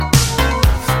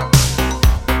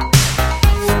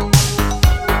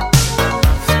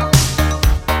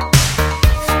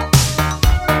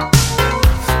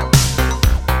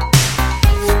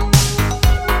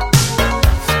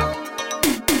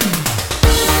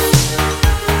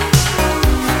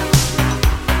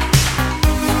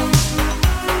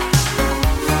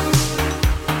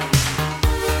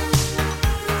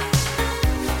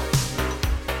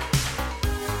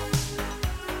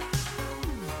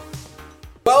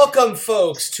Welcome,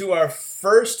 folks, to our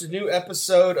first new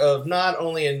episode of not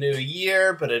only a new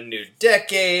year, but a new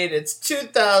decade. It's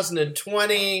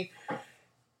 2020,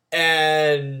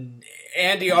 and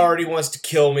Andy already wants to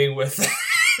kill me with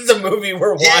the movie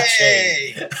we're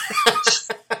watching.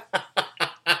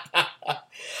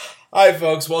 Hi,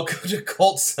 folks. Welcome to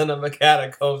Cult Cinema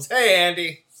Catacombs. Hey,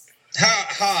 Andy.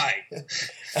 Hi.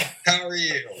 How are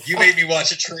you? You made me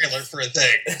watch a trailer for a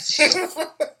thing.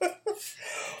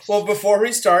 Well, before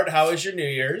we start, how was your New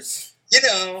Year's?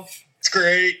 It's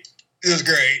great. It was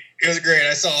great.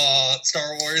 I saw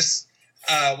Star Wars.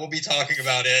 We'll be talking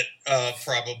about it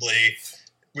probably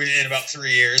in about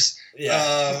 3 years.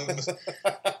 Yeah.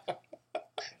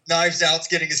 Knives Out's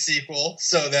getting a sequel,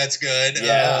 so that's good.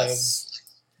 Yes.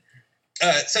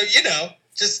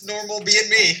 Just normal being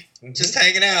me. Mm-hmm. Just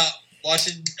hanging out,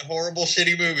 watching horrible,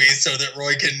 shitty movies so that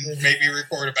Roy can make me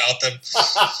record about them.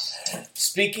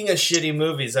 Speaking of shitty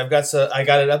movies, I got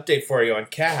an update for you on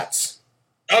Cats.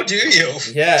 Oh, do you?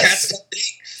 Yes. Cats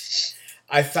update?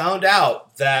 I found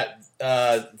out that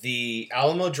the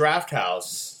Alamo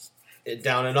Drafthouse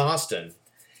down in Austin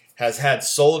has had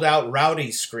sold-out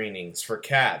rowdy screenings for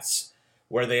Cats,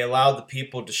 where they allowed the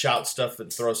people to shout stuff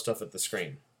and throw stuff at the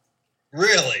screen.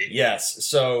 Really? Yes.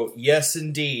 So, yes,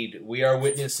 indeed, we are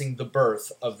witnessing the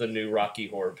birth of the new Rocky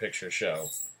Horror Picture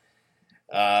Show.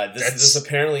 This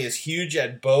apparently is huge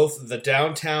at both the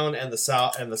downtown and the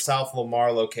South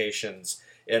Lamar locations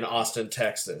in Austin,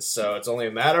 Texas. So it's only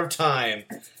a matter of time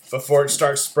before it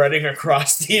starts spreading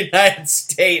across the United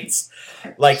States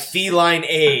like feline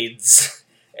AIDS.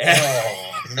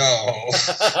 Oh no!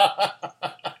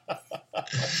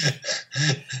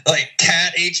 Like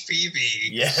cat HPV.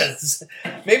 Yes.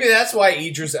 Maybe that's why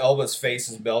Idris Elba's face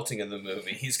is melting in the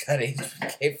movie. He's got a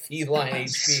feline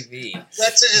HPV.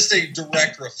 That's just a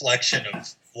direct reflection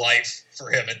of life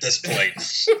for him at this point.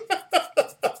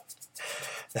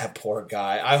 That poor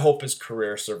guy. I hope his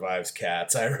career survives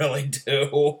Cats. I really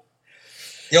do.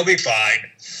 He'll be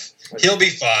fine.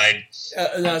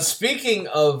 Now, speaking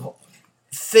of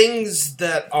things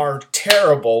that are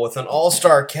terrible with an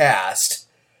all-star cast,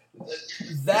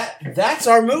 that's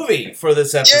our movie for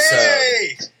this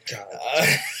episode.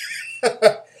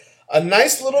 Yay! A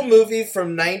nice little movie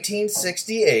from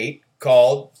 1968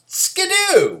 called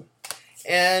Skidoo.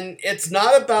 And it's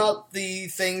not about the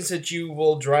things that you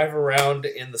will drive around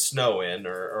in the snow in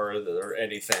or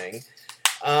anything.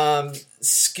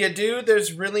 Skidoo,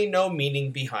 there's really no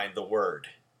meaning behind the word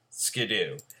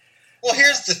Skidoo. Well,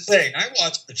 here's the thing. I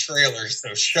watched the trailer,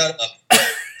 so shut up.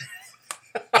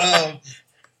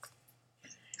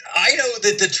 I know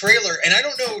that the trailer, and I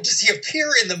don't know, does he appear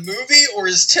in the movie, or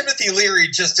is Timothy Leary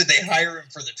did they hire him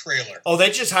for the trailer? Oh, they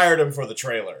just hired him for the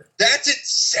trailer. That's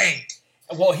insane.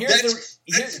 Well, that's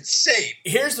insane.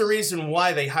 Here's the reason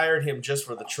why they hired him just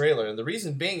for the trailer, and the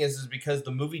reason being is because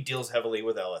the movie deals heavily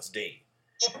with LSD.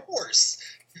 Of course.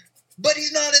 But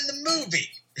he's not in the movie.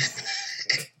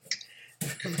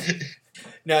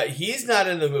 Now, he's not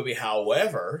in the movie,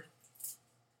 however,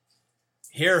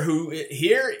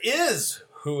 here is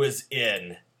who is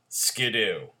in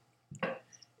Skidoo.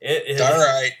 It is, all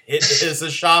right. It is a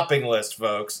shopping list,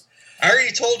 folks. I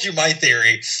already told you my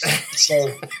theory.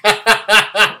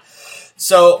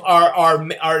 So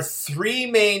our three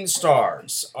main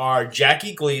stars are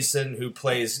Jackie Gleason, who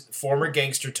plays former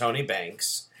gangster Tony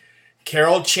Banks,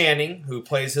 Carol Channing, who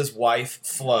plays his wife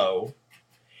Flo,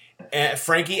 and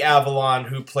Frankie Avalon,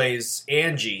 who plays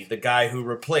Angie, the guy who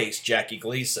replaced Jackie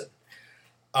Gleason.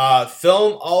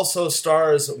 Film also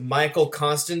stars Michael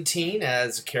Constantine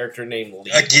as a character named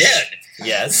Leach. Again?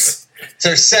 Yes. It's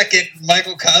our second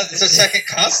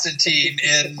Constantine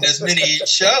in as many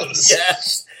shows.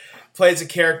 Yes. Plays a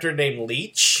character named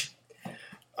Leach.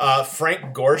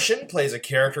 Frank Gorshin plays a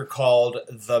character called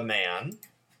The Man.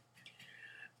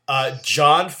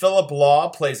 John Philip Law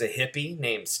plays a hippie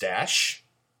named Stash.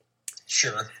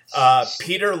 Sure.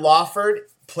 Peter Lawford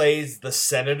plays the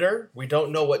senator. We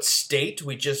don't know what state.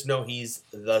 We just know he's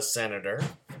the senator.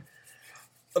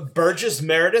 Burgess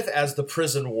Meredith as the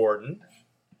prison warden.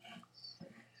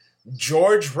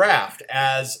 George Raft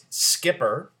as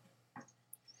Skipper.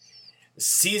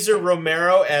 Cesar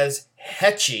Romero as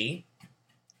Hetchy.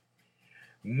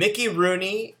 Mickey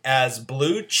Rooney as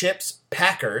Blue Chips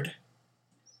Packard.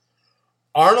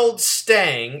 Arnold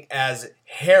Stang as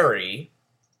Harry.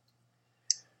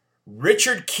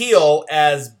 Richard Keel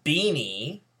as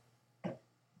Beanie.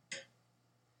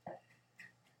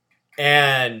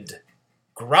 And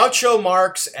Groucho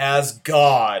Marx as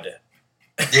God.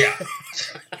 Yeah.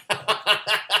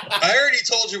 I already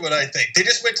told you what I think. They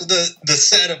just went to the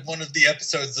set of one of the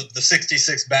episodes of the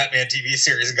 66 Batman TV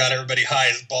series and got everybody high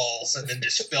as balls and then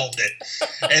just filmed it.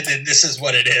 And then this is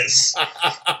what it is.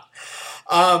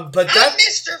 But that, I'm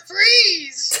Mr.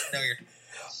 Freeze! No, you're...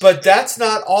 But that's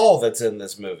not all that's in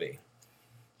this movie.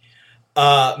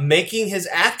 Making his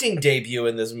acting debut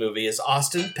in this movie is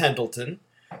Austin Pendleton,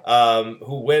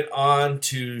 who went on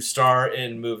to star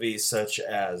in movies such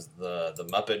as the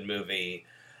Muppet Movie.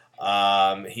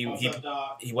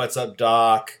 What's Up,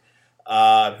 Doc?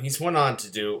 He's went on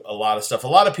to do a lot of stuff. A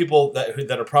lot of people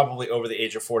that are probably over the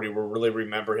age of 40 will really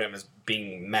remember him as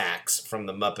being Max from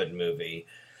the Muppet Movie.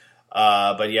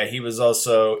 But yeah, he was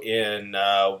also in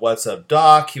What's Up,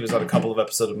 Doc? He was on a couple of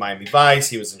episodes of Miami Vice.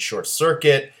 He was in Short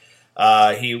Circuit.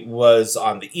 He was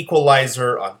on The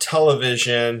Equalizer on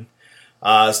television.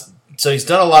 So he's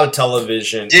done a lot of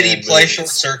television. Did he play Short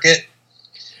Circuit?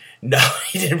 No,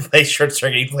 he didn't play Short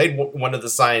Circuit. He played one of the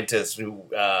scientists who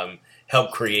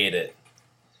helped create it.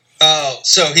 Oh,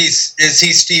 so is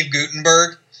he Steve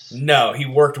Guttenberg? No, he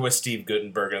worked with Steve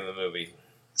Guttenberg in the movie.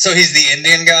 So he's the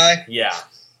Indian guy? Yeah.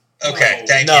 Okay,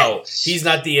 thank you. No, he's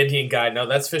not the Indian guy. No,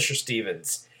 that's Fisher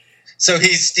Stevens. So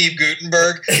he's Steve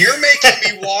Guttenberg? You're making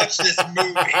me watch this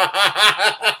movie.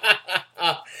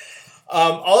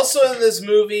 Also in this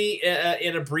movie,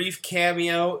 in a brief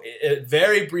cameo, a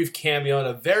very brief cameo, in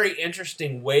a very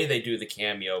interesting way they do the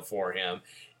cameo for him,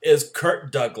 is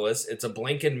Kirk Douglas. It's a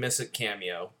blink and miss it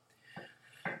cameo.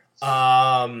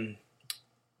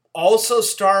 Also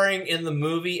starring in the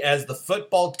movie as the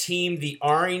football team, the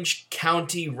Orange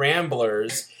County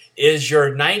Ramblers, is your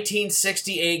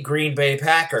 1968 Green Bay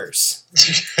Packers.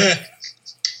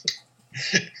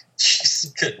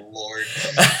 Good Lord.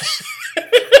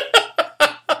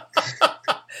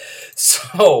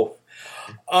 So,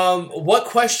 what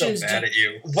questions? So mad at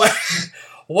you.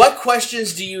 What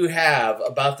questions do you have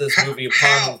about this movie?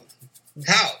 How?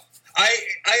 I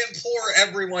implore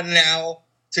everyone now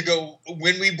to go,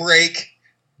 when we break,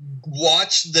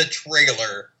 watch the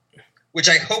trailer, which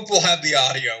I hope will have the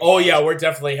audio. Oh yeah, we're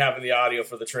definitely having the audio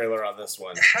for the trailer on this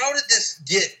one. How did this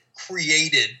get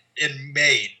created and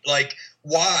made? Like,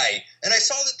 why? And I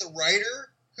saw that the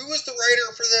writer, who was the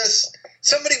writer for this?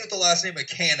 Somebody with the last name of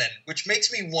Cannon, which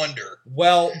makes me wonder.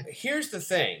 Well, here's the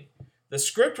thing. The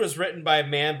script was written by a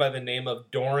man by the name of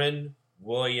Doran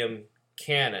William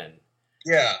Cannon.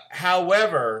 Yeah.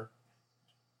 However,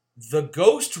 the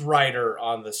ghostwriter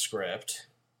on the script,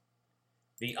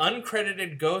 the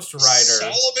uncredited ghostwriter...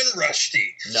 Solomon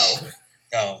Rushdie.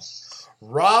 No.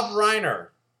 Rob Reiner.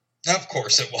 Of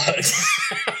course it was.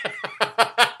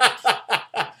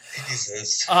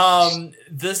 Jesus.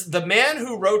 The man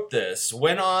who wrote this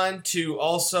went on to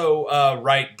also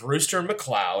write Brewster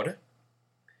McCloud.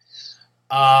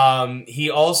 He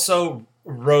also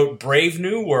wrote Brave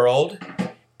New World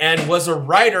and was a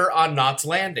writer on Knots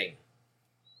Landing.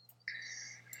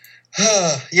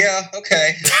 Yeah,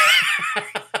 okay.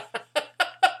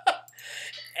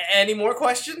 Any more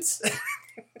questions?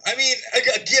 I mean,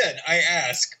 again, I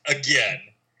ask again.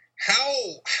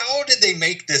 How did they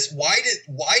make this? Why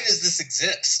does this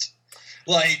exist?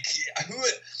 Like, who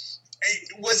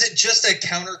was it? Just a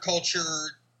counterculture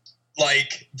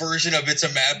like version of It's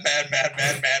a Mad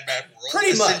World?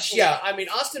 Pretty much, yeah. I mean,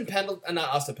 not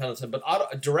Austin Pendleton,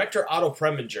 but director Otto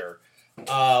Preminger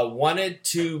wanted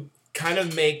to kind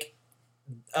of make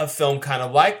a film kind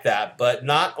of like that, but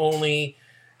not only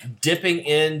dipping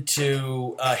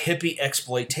into hippie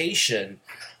exploitation,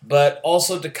 but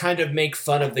also to kind of make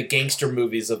fun of the gangster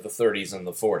movies of the 30s and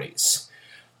the 40s.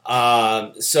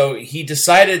 So he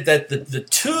decided that the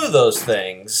two of those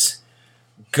things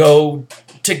go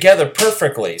together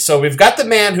perfectly. So we've got the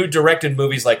man who directed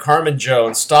movies like Harmon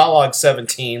Jones, Stalag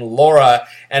 17, Laura,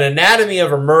 and Anatomy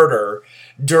of a Murder,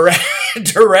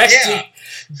 directing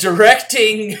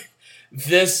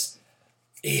this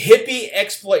hippie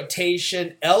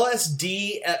exploitation,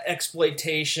 LSD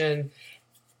exploitation,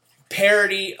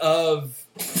 parody of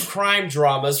crime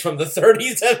dramas from the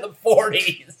 30s and the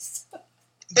 40s.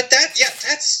 But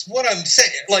that's what I'm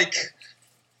saying. Like,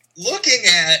 looking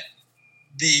at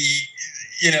the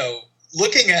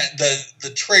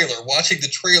trailer, watching the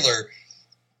trailer,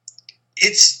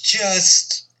 it's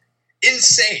just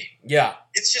insane. Yeah.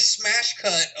 It's just smash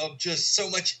cut of just so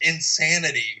much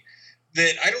insanity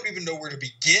that I don't even know where to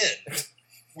begin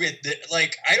with it.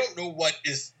 Like, I don't know what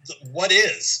is.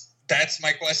 That's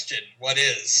my question. What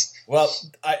is? Well,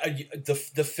 the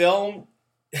film,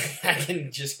 I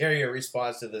can just hear your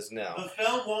response to this now. The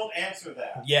film won't answer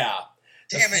that. Yeah.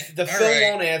 Damn it. The film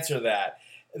won't answer that.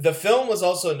 The film was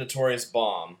also a notorious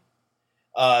bomb,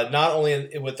 not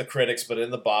only with the critics, but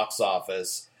in the box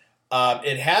office.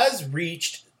 It has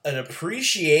reached an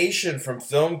appreciation from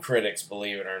film critics,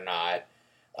 believe it or not,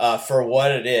 for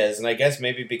what it is. And I guess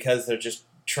maybe because they're just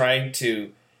trying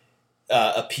to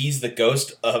appease the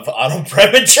ghost of Otto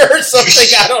Preminger or something.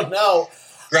 I don't know.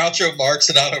 Groucho Marx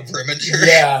and Otto Preminger.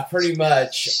 Yeah, pretty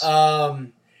much.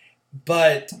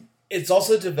 But it's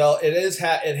also developed. It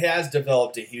has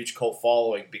developed a huge cult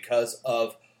following because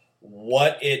of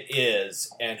what it is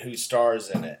and who stars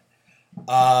in it.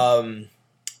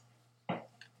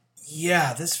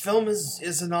 Yeah, this film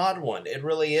is an odd one. It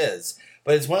really is.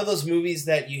 But it's one of those movies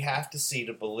that you have to see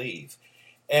to believe.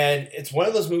 And it's one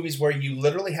of those movies where you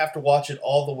literally have to watch it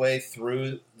all the way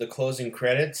through the closing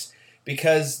credits,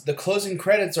 because the closing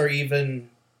credits are even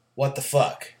what the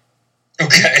fuck.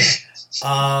 Okay.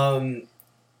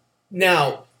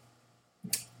 Now,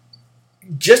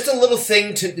 just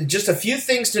a few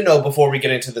things to know before we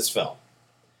get into this film.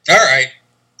 All right.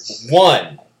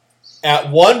 One, at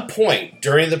one point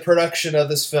during the production of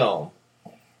this film,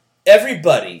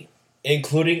 everybody,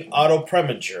 including Otto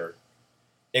Preminger,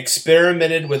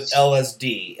 experimented with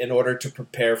LSD in order to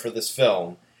prepare for this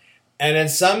film. And in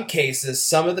some cases,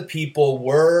 some of the people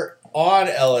were on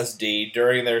LSD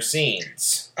during their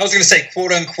scenes. I was going to say,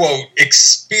 quote unquote,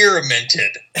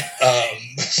 experimented.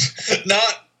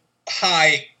 Not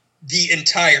high the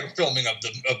entire filming of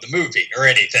the movie or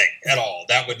anything at all.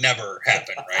 That would never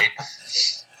happen, right?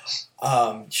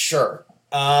 Sure.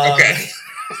 Okay.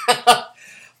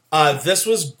 This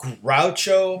was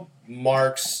Groucho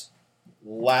Marx'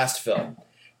 last film.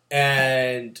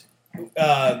 And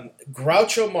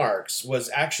Groucho Marx was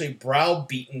actually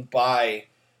browbeaten by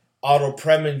Otto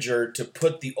Preminger to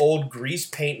put the old grease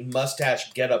paint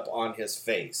mustache getup on his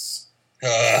face.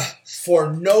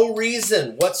 For no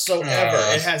reason whatsoever.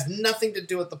 It has nothing to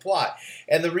do with the plot.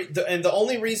 And the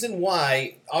only reason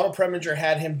why Otto Preminger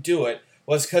had him do it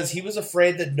was because he was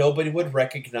afraid that nobody would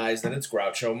recognize that it's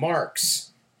Groucho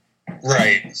Marx.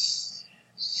 Right.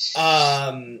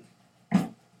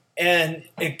 And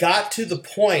it got to the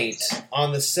point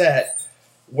on the set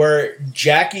where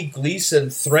Jackie Gleason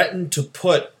threatened to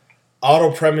put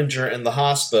Otto Preminger in the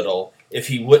hospital if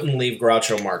he wouldn't leave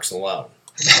Groucho Marx alone.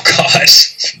 Oh, God.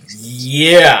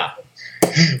 Yeah.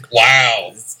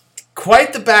 Wow.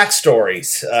 Quite the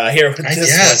backstories here with I this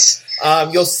guess.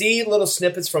 one. You'll see little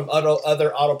snippets from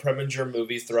other Otto Preminger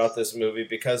movies throughout this movie,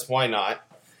 because why not?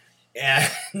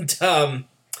 And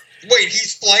Wait, he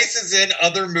splices in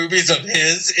other movies of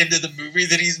his into the movie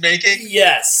that he's making?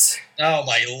 yes. Oh,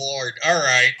 my Lord. All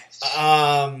right.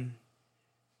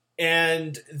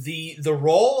 And the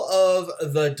role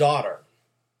of the daughter,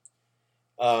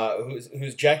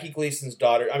 who's Jackie Gleason's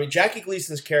daughter. I mean, Jackie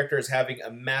Gleason's character is having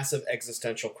a massive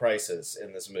existential crisis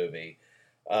in this movie.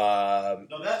 No,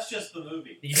 that's just the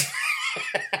movie.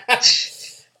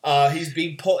 He's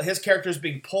being pulled. His character is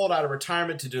being pulled out of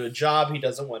retirement to do a job he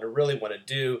doesn't really want to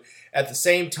do. At the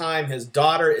same time, his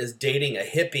daughter is dating a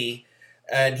hippie,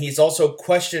 and he's also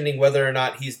questioning whether or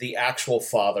not he's the actual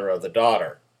father of the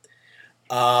daughter.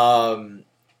 The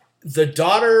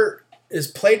daughter is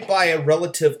played by a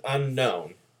relative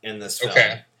unknown in this film.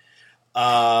 Okay.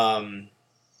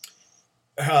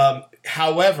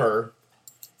 However,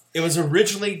 it was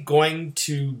originally going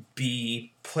to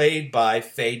be played by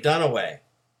Faye Dunaway.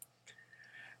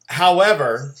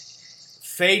 However,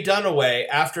 Faye Dunaway,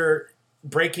 after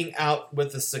breaking out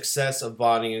with the success of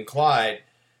Bonnie and Clyde,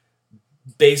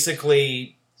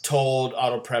 basically told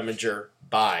Otto Preminger,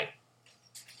 bye.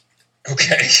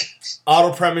 Okay.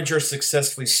 Otto Preminger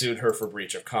successfully sued her for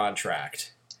breach of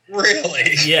contract.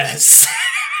 Really? Yes.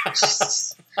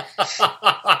 So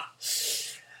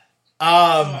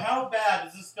how bad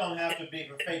does this film have to be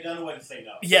for Faye Dunaway to say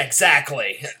no? Yeah,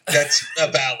 exactly. That's a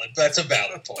valid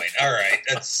point. All right.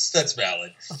 That's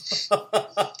valid.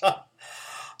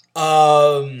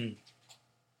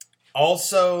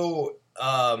 Also,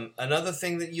 another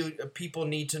thing that people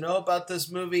need to know about this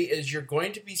movie is you're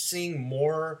going to be seeing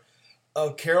more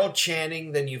of Carol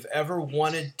Channing than you've ever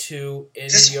wanted to in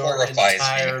your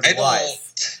entire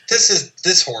life.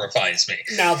 This horrifies me.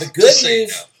 Now the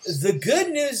good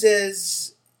news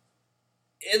is,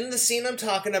 in the scene I'm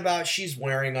talking about, she's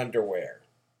wearing underwear.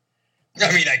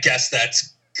 I mean, I guess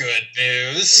that's good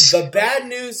news. The bad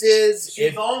news is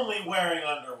she's only wearing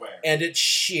underwear, and it's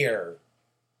sheer.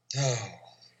 Oh.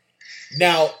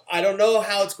 Now, I don't know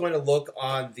how it's going to look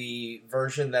on the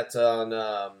version that's on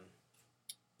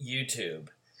YouTube,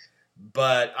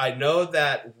 but I know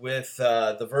that with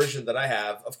the version that I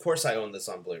have, of course I own this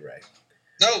on Blu-ray.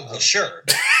 Oh, well, sure.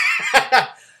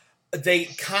 They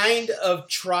kind of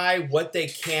try what they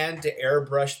can to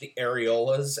airbrush the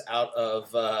areolas out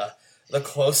of the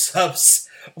close-ups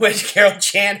when Carol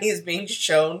Channing is being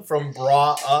shown from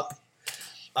bra up.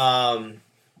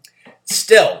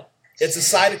 Still, it's a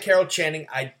side of Carol Channing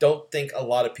I don't think a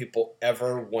lot of people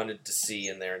ever wanted to see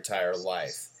in their entire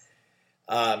life.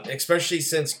 Especially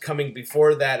since coming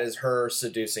before that is her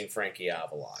seducing Frankie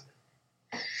Avalon.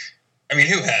 I mean,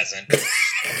 who hasn't?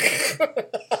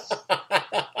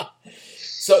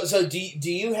 So do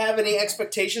you have any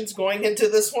expectations going into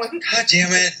this one? God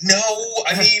damn it. No.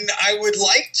 I mean, I would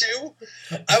like to.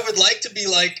 I would like to be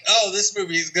like, oh, this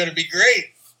movie is going to be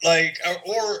great. Like,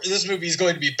 or this movie is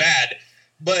going to be bad.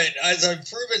 But as I've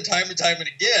proven time and time and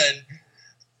again,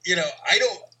 you know, I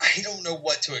don't know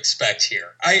what to expect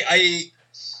here. I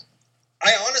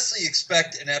honestly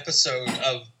expect an episode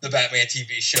of the Batman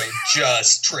TV show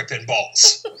just tripping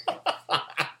balls.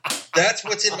 That's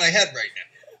what's in my head right now.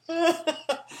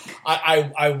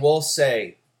 I will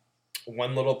say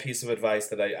one little piece of advice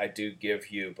that I do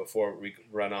give you before we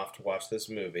run off to watch this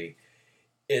movie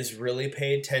is really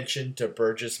pay attention to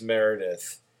Burgess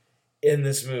Meredith in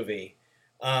this movie,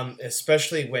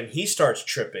 especially when he starts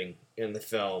tripping in the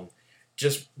film.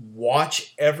 Just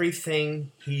watch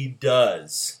everything he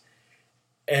does,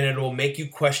 and it will make you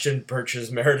question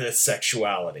Burgess Meredith's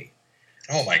sexuality.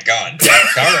 Oh my God! All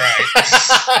right,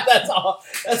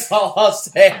 that's all I'll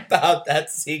say about that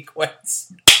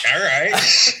sequence. All right.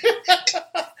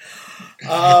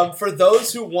 For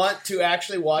those who want to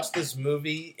actually watch this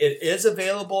movie, it is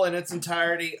available in its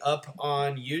entirety up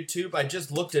on YouTube. I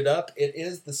just looked it up. It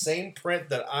is the same print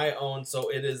that I own, so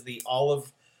it is the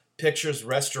Olive Pictures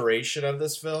restoration of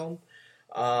this film.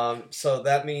 So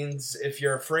that means if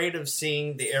you're afraid of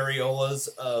seeing the areolas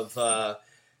of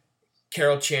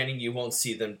Carol Channing, you won't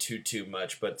see them too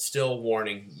much, but still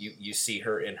warning, you see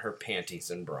her in her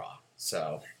panties and bra.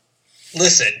 So,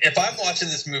 listen, if I'm watching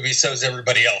this movie, so is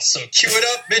everybody else. So cue it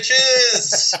up,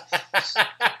 bitches!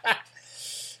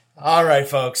 All right,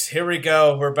 folks, here we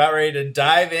go. We're about ready to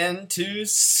dive into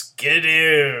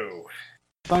Skidoo.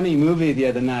 Funny movie the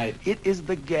other night. It is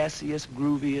the gassiest,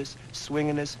 grooviest,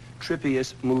 swingingest,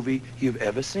 trippiest movie you've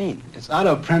ever seen. It's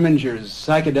Otto Preminger's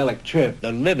Psychedelic Trip.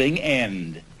 The Living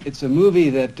End. It's a movie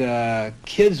that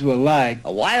kids will like.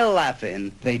 A while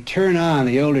laughing. They turn on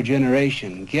the older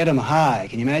generation, get them high.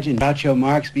 Can you imagine Groucho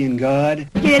Marx being God?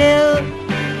 Skidoo,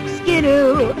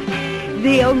 skidoo.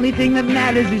 The only thing that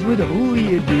matters is with who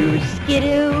you do.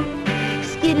 Skidoo,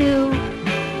 skidoo.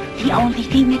 The only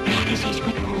thing that matters is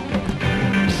with who.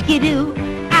 Skidoo,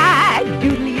 I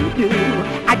doodly-doo.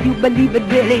 I do believe it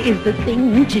really is the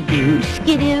thing to do.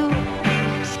 Skidoo,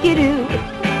 skidoo.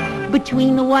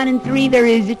 Between the 1 and 3, there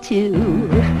is a 2.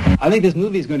 I think this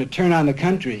movie is going to turn on the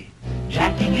country.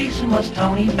 Jackie Gleason was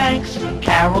Tony Banks,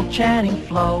 Carol Channing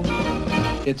Flo.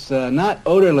 It's not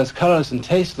odorless, colorless, and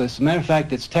tasteless. As a matter of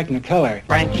fact, it's Technicolor.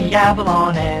 Frankie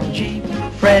Avalon and Jeep,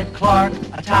 Fred Clark,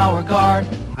 a tower guard.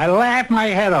 I laughed my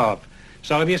head off.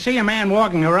 So if you see a man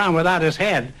walking around without his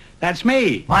head, that's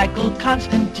me. Michael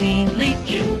Constantine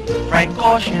Leach, Frank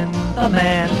Gorshin, the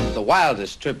man. The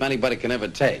wildest trip anybody can ever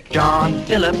take. John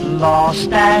Philip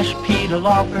Lawstash, Peter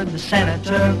Lawford, the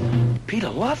senator. Peter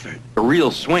Lawford? A real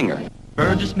swinger.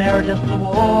 Burgess Meredith, the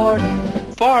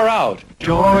warden. Far out.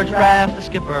 George Raft, the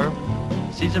skipper.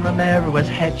 Cesar Romero was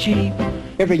head chief.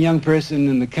 Every young person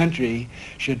in the country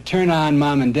should turn on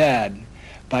Mom and Dad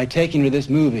by taking to this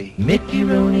movie. Mickey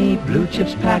Rooney, Blue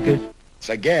Chips Packard. It's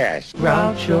a gas.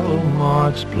 Groucho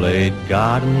Marx played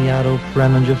God in the Otto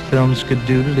Preminger film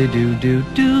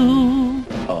Skidoo-doo-doo-doo.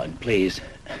 Oh, and please,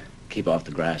 keep off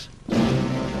the grass.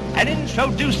 And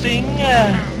introducing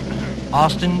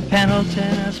Austin Pendleton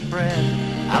as Fred,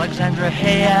 Alexandra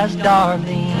Hay as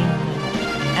Darlene,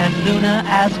 and Luna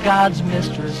as God's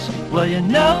mistress. Well, you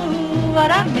know what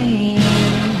I mean.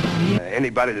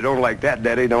 Anybody that don't like that,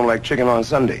 Daddy, don't like chicken on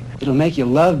Sunday. It'll make you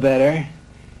love better.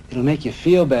 It'll make you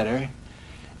feel better.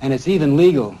 And it's even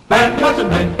legal. Man wasn't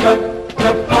meant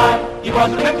to fly. He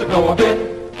wasn't meant to go up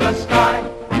in the sky.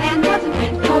 Man wasn't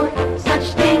meant for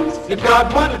such things. If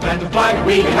God wanted man to fly,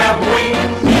 we'd have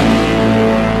wings.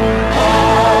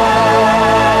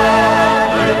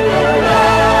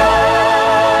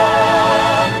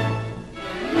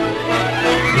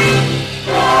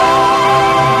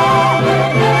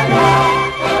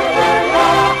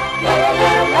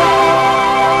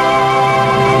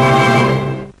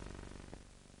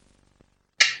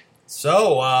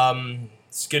 So,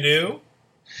 Skidoo?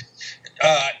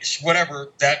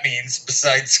 Whatever that means,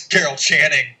 besides Carol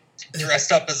Channing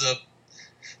dressed up as a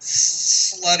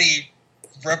slutty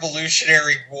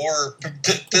Revolutionary War,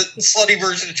 the slutty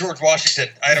version of George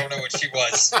Washington. I don't know what she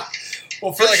was.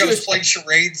 Well, I feel like I was playing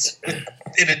charades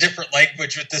in a different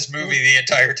language with this movie the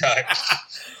entire time.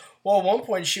 Well, at one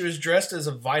point she was dressed as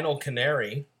a vinyl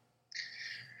canary.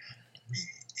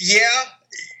 Yeah,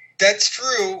 that's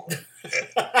true.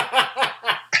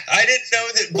 I didn't know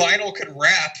that vinyl could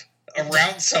wrap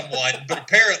around someone, but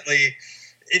apparently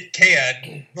it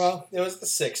can. Well, it was the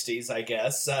 60s, I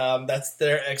guess. That's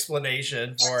their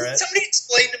explanation for it. Somebody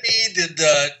explain to me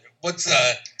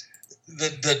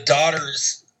the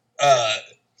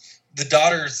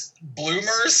daughter's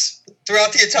bloomers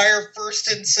throughout the entire first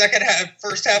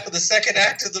half of the second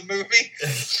act of the movie.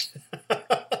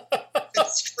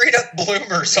 It's straight up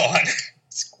bloomers on.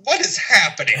 What is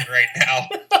happening right now?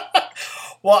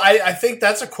 Well, I think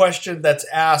that's a question that's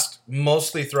asked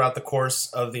mostly throughout the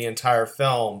course of the entire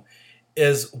film,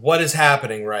 is what is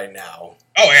happening right now?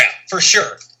 Oh, yeah, for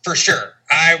sure. For sure.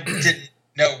 I didn't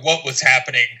know what was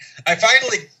happening. I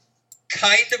finally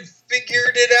kind of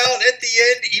figured it out at the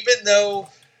end, even though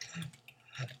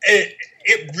it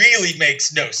really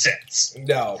makes no sense.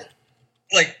 No.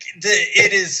 Like,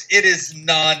 it is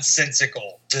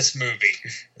nonsensical, this movie,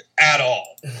 at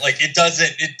all. Like, it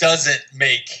doesn't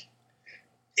make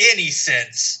any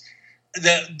sense.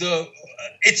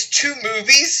 It's two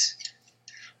movies,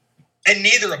 and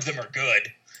neither of them are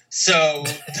good. So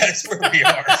that's where we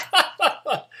are.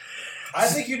 I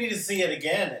think you need to see it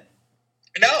again.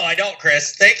 No, I don't,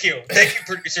 Chris. Thank you,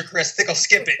 producer Chris. I think I'll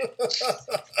skip it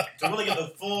to really get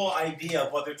the full idea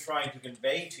of what they're trying to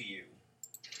convey to you.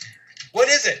 What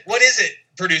is it,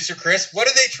 producer Chris? What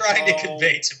are they trying to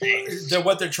convey to me?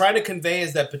 What they're trying to convey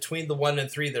is that between the 1 and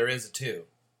 3, there is a 2.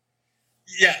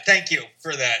 Yeah, thank you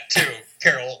for that too,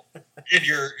 Carol. In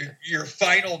your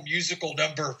final musical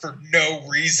number for no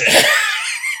reason.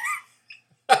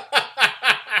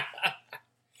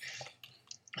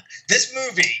 This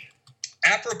movie,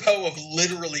 apropos of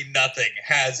literally nothing,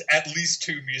 has at least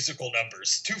 2 musical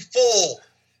numbers, 2 full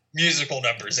musical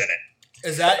numbers in it.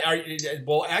 Is that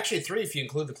well? Actually, 3 if you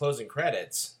include the closing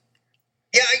credits.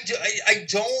 Yeah, I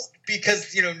don't,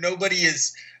 because nobody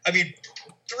is. I mean,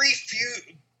 2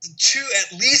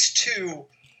 at least 2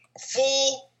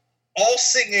 full, all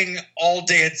singing, all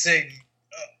dancing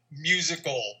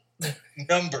musical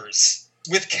numbers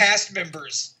with cast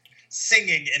members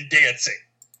singing and dancing.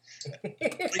 Like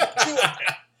 2 of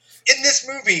them. In this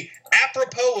movie,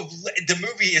 apropos of the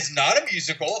movie is not a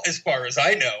musical, as far as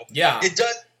I know. Yeah,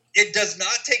 It does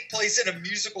not take place in a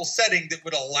musical setting that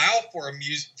would allow for a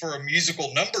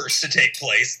musical numbers to take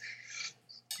place.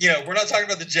 We're not talking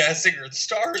about the Jazz Singer of the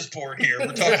Star is Born here.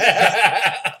 We're talking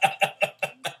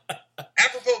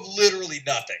apropos of literally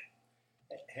nothing.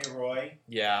 Hey, Roy.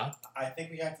 Yeah? I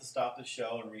think we have to stop the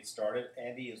show and restart it.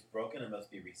 Andy is broken and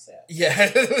must be reset. Yeah.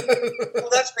 Well,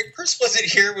 that's right. Chris wasn't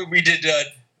here when we did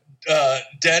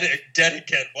Dead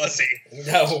Again, was he?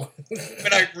 No.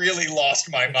 When I really lost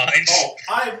my mind. Oh,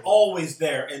 I'm always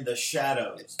there in the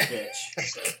shadows, bitch.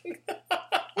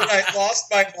 When I lost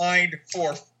my mind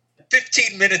for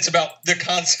 15 minutes about the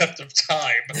concept of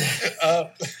time.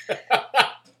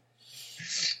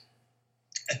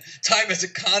 Time as a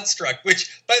construct,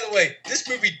 which, by the way, this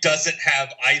movie doesn't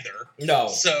have either. No.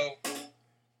 So, all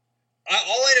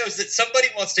I know is that somebody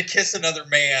wants to kiss another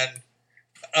man.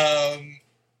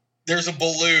 There's a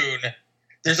balloon.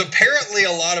 There's apparently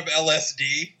a lot of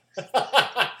LSD.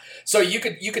 So you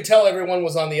could tell everyone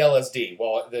was on the LSD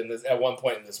at one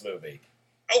point in this movie.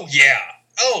 Oh yeah.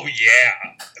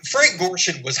 Frank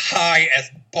Gorshin was high as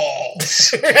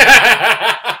balls.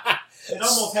 It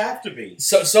almost have to be.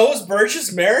 So was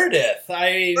Burgess Meredith.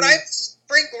 Frank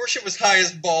Gorshin was high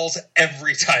as balls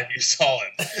every time you saw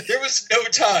him. There was no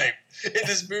time in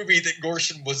this movie that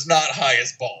Gorshin was not high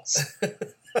as balls.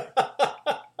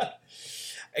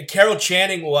 Carol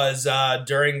Channing was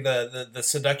during the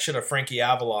seduction of Frankie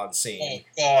Avalon scene. Oh,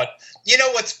 God. You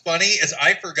know what's funny is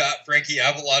I forgot Frankie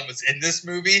Avalon was in this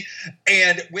movie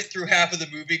and went through half of the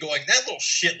movie going, that little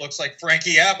shit looks like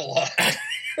Frankie Avalon.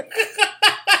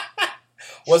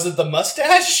 Was it the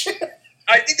mustache?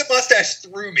 I think the mustache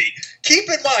threw me. Keep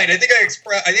in mind, I think I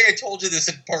told you this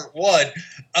in part 1.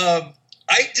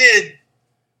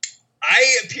 I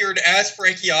appeared as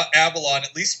Frankie Avalon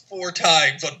at least 4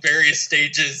 times on various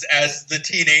stages as the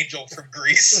teen angel from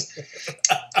Greece.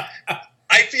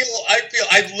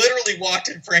 I've literally walked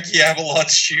in Frankie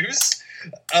Avalon's shoes.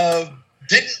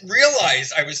 Didn't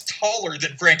realize I was taller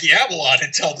than Frankie Avalon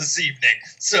until this evening.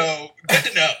 So, good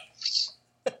to know.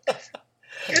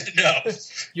 Good to know.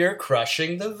 You're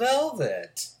crushing the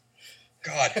velvet.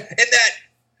 God. And that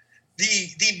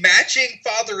the matching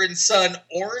father and son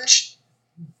orange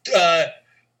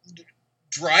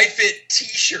dry fit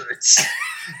t-shirts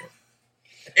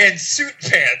and suit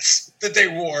pants that they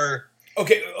wore.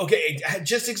 Okay.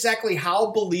 Just exactly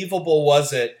how believable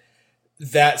was it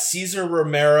that Cesar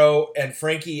Romero and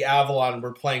Frankie Avalon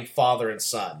were playing father and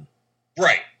son.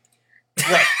 Right.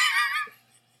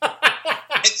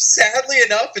 And sadly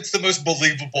enough, it's the most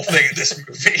believable thing in this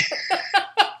movie.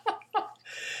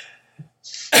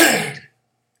 I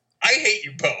hate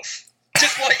you both.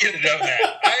 Just want you to know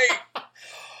that.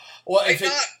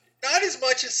 Not as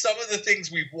much as some of the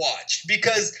things we've watched,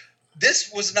 because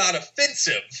this was not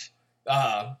offensive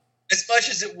as much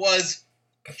as it was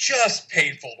just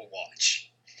painful to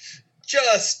watch.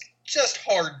 Just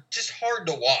hard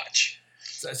to watch.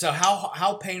 So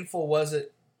how painful was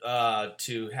it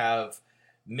to have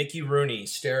Mickey Rooney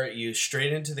stare at you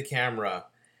straight into the camera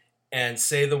and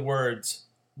say the words,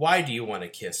 "Why do you want to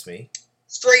kiss me?"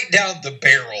 Straight down the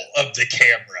barrel of the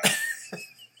camera.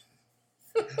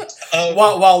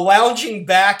 While lounging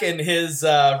back in his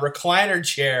recliner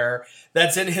chair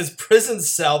that's in his prison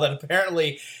cell that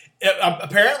apparently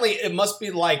it must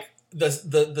be like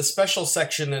the special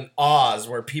section in Oz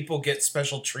where people get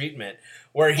special treatment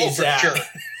where he's at. Sure.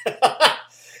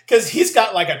 Because he's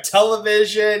got like a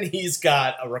television, he's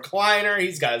got a recliner,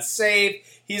 he's got a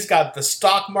safe, he's got the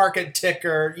stock market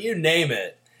ticker, you name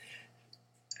it.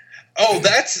 Oh,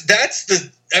 that's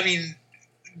the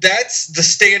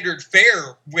standard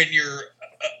fare when you're.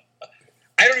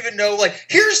 I don't even know. Like,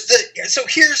 here's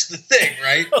the thing,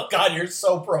 right? Oh God, you're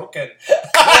so broken.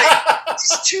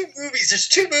 There's two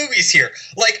movies here.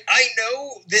 Like, I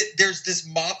know that there's this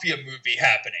mafia movie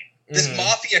happening. This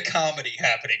mafia comedy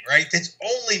happening, right? That's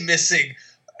only missing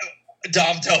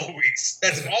Dom DeLuise.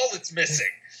 That's all that's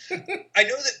missing. I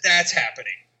know that that's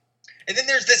happening. And then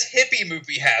there's this hippie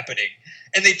movie happening.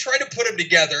 And they try to put them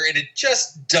together, and it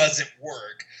just doesn't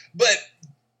work. But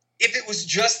if it was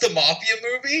just the mafia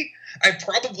movie, I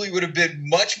probably would have been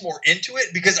much more into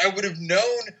it because I would have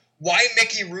known why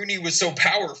Mickey Rooney was so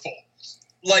powerful.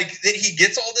 Like, that he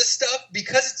gets all this stuff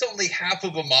because it's only half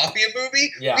of a mafia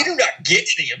movie. Yeah. We do not get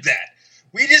any of that.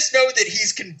 We just know that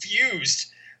he's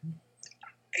confused.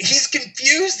 He's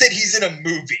confused that he's in a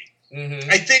movie. Mm-hmm.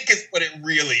 I think is what it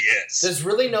really is. There's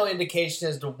really no indication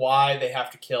as to why they have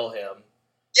to kill him.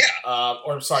 Yeah.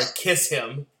 Kiss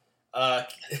him. But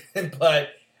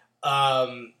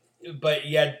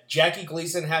yeah, Jackie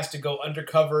Gleason has to go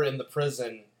undercover in the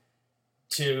prison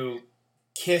to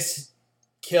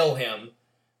kill him.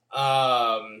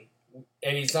 And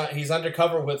he's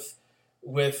undercover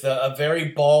with a very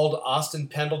bald Austin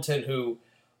Pendleton who,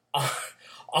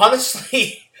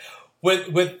 honestly,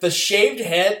 with the shaved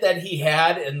head that he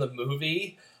had in the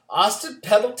movie, Austin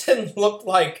Pendleton looked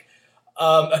like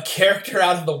a character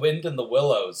out of The Wind in the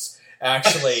Willows,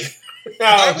 actually.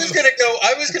 I was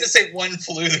gonna say One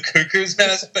Flew the Cuckoo's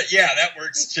Nest, but yeah, that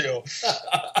works too.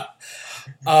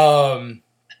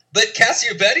 But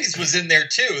Cassiopetes was in there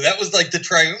too. That was like the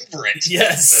triumvirate.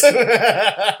 Yes.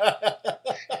 But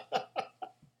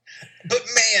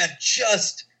man,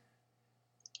 just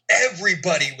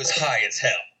everybody was high as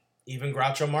hell. Even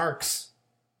Groucho Marx.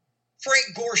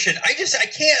 Frank Gorshin. I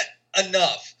can't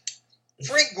enough.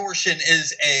 Frank Gorshin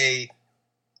is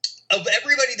of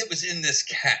everybody that was in this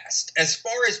cast, as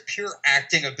far as pure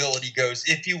acting ability goes,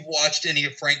 if you've watched any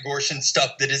of Frank Gorshin's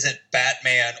stuff that isn't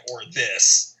Batman or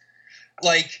this,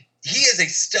 like, he is a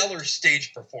stellar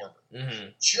stage performer. Mm-hmm.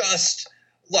 Just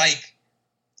like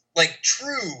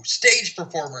true stage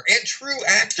performer and true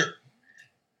actor.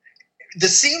 The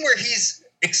scene where he's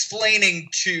explaining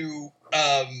to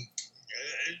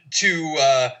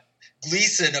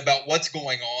Gleason about what's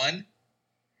going on,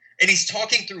 and he's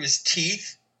talking through his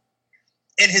teeth,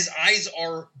 and his eyes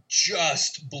are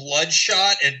just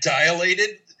bloodshot and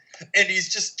dilated, and he's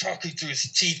just talking through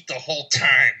his teeth the whole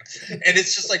time. And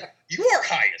it's just like, you are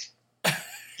high as...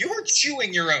 You are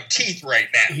chewing your own teeth right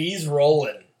now. He's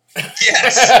rolling.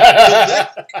 Yes.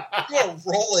 You are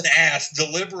rolling ass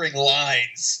delivering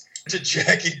lines to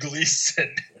Jackie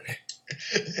Gleason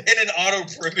in an Otto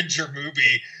Preminger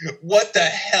movie. What the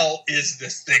hell is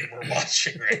this thing we're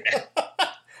watching right now?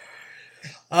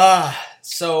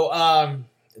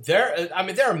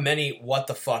 There are many what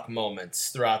the fuck moments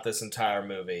throughout this entire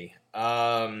movie.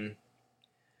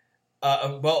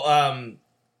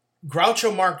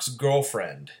 Groucho Marx's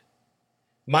girlfriend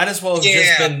might as well have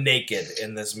just been naked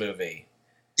in this movie.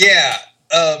 Yeah.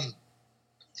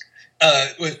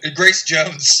 Grace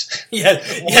Jones.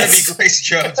 Yes. Grace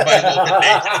Jones might as well have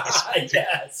been naked in this movie.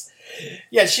 Yes.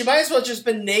 Yeah, she might as well have just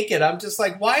been naked. I'm just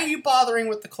like, why are you bothering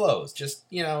with the clothes? Just,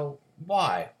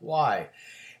 why?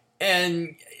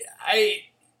 And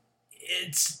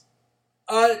it's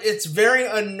very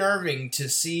unnerving to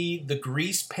see the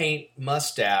grease paint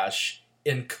mustache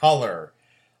in color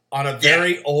on a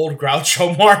very old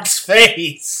Groucho Marx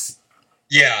face.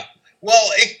 Yeah. Well,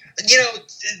 You know,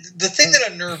 the thing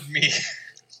that unnerved me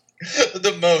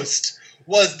the most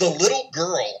was the little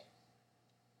girl.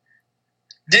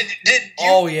 Did you?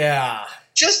 Oh yeah.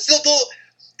 Just the little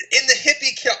in the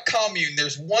hippie commune.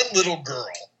 There's one little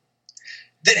girl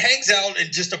that hangs out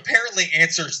and just apparently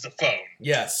answers the phone.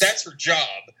 Yes, that's her job.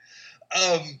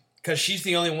 Because she's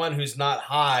the only one who's not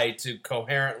high to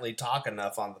coherently talk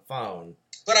enough on the phone.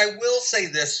 But I will say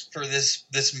this for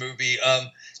this movie.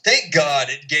 Thank God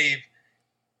it gave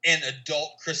an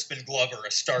adult Crispin Glover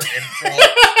a start in film.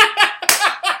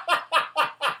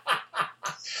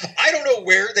 I don't know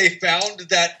where they found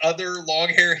that other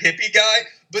long-hair hippie guy,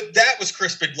 but that was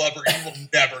Crispin Glover. You will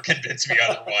never convince me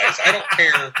otherwise. I don't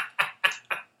care.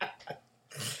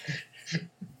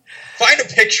 Find a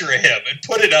picture of him and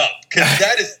put it up, because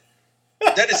that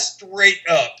is straight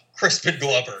up Crispin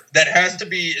Glover. That has to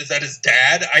be. Is that his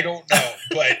dad? I don't know,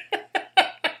 but.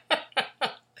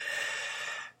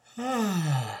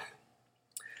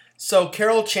 So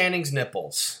Carol Channing's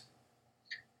nipples.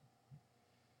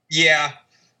 Yeah.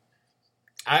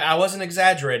 I wasn't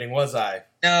exaggerating, was I?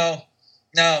 No.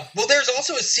 Well, there's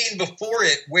also a scene before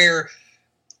it where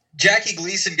Jackie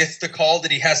Gleason gets the call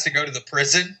that he has to go to the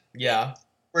prison. Yeah.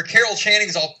 Where Carol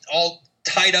Channing's all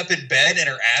tied up in bed and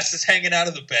her ass is hanging out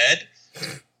of the bed.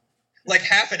 Like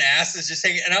half an ass is just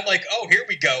hanging. And I'm like, oh, here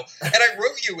we go. And I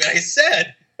wrote you and I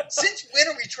said, since when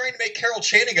are we trying to make Carol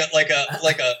Channing like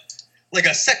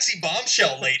a sexy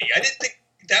bombshell lady? I didn't think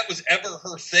that was ever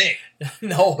her thing.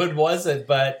 No, it wasn't.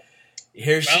 But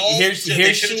here she is.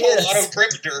 Otto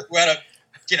Preminger, who had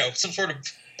some sort of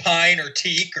pine or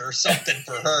teak or something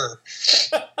for her.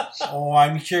 Oh,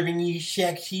 I'm serving you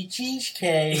sexy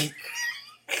cheesecake.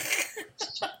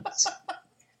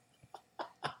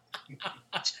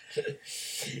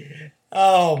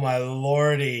 Oh my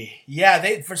lordy. Yeah,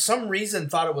 they for some reason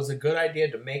thought it was a good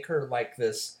idea to make her like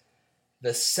the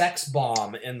sex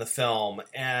bomb in the film,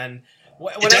 and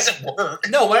it doesn't work.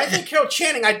 No, when I think Carol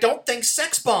Channing, I don't think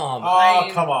sex bomb. Oh,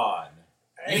 come on.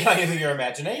 You're not using your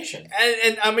imagination.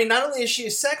 And I mean, not only is she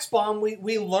a sex bomb,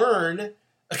 we learn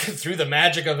through the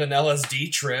magic of an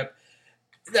LSD trip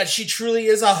that she truly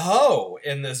is a hoe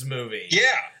in this movie.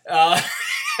 Yeah.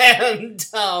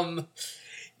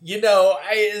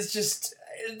 It's just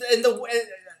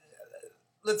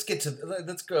let's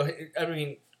go. I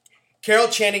mean, Carol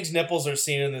Channing's nipples are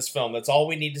seen in this film. That's all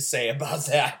we need to say about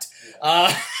that.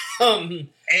 Ass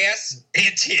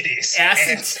and titties.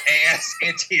 Ass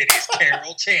and titties.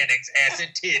 Carol Channing's ass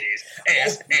and titties.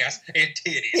 Ass and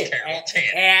titties. Carol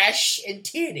Channing. Ash and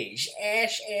titties.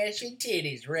 Ash and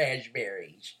titties.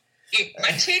 Raspberries. My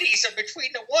titties are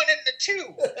between the 1 and the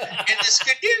 2. And the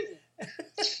skidoo.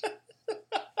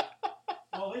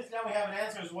 Well, at least now we have an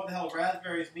answer as to what the hell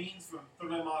raspberries means from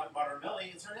Thriller Modern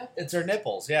Millie. It's her nipples. It's her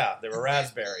nipples, yeah. They were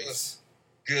raspberries.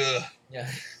 Good.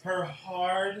 Yeah. Her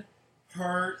hard,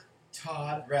 hurt,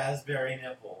 taut raspberry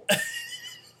nipples.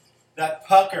 That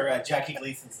pucker at Jackie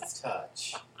Gleason's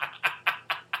touch.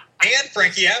 And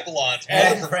Frankie Avalon's.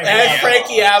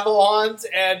 Frankie Avalon's,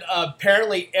 and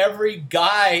apparently every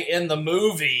guy in the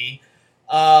movie,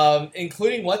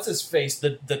 including what's-his-face,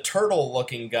 the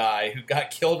turtle-looking guy who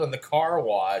got killed in the car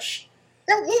wash.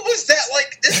 Yeah, what was that?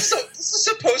 Like, this is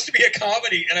supposed to be a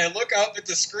comedy, and I look up at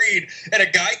the screen, and a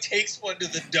guy takes one to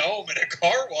the dome in a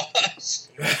car wash.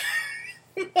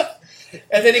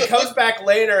 And then he comes back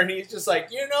later, and he's just like,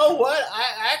 you know what?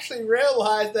 I actually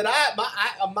realized that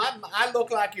I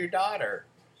look like your daughter.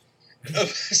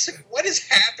 What is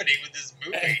happening with this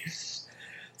movie?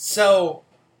 So,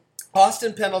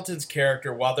 Austin Pendleton's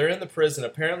character, while they're in the prison,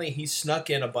 apparently he snuck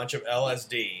in a bunch of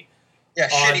LSD. Yeah,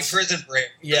 shitty prison break.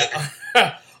 Yeah,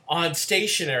 on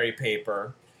stationery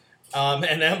paper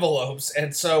and envelopes.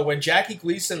 And so when Jackie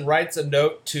Gleason writes a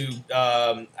note to,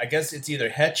 I guess it's either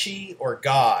Hetchy or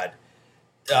God,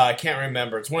 I can't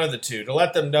remember, it's one of the two, to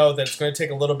let them know that it's going to take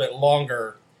a little bit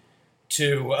longer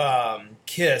to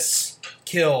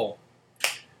kill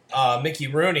Mickey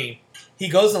Rooney, he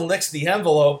goes and licks the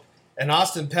envelope, and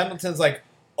Austin Pendleton's like,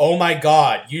 oh my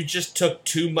God, you just took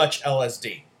too much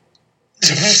LSD.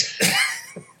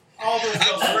 I've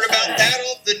heard about that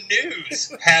on the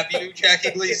news. Have you,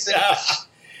 Jackie Gleason? Yeah.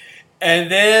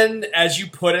 And then, as you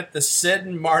put it, the Sid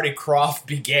and Marty Krofft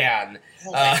began.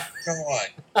 Oh my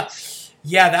God.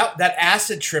 Yeah, that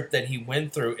acid trip that he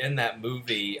went through in that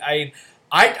movie. I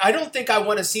don't think I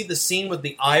want to see the scene with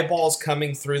the eyeballs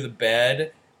coming through the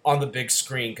bed on the big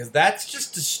screen, because that's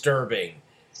just disturbing.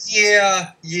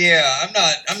 Yeah, I'm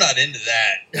not into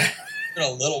that. In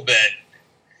a little bit.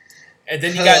 And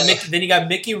then you got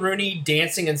Mickey Rooney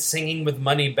dancing and singing with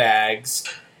money bags,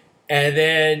 And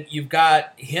then you've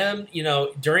got him,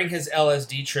 during his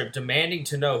LSD trip, demanding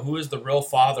to know who is the real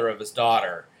father of his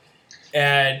daughter.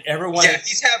 And everyone... Yeah,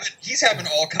 he's having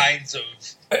all kinds of...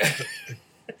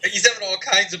 he's having all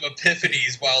kinds of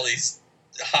epiphanies while he's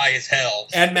high as hell.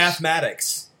 And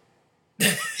mathematics.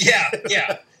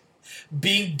 Yeah.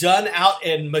 Being done out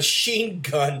in machine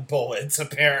gun bullets,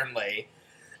 apparently.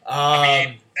 I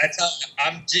mean, that's how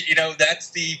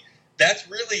that's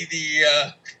really the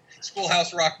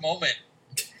Schoolhouse Rock moment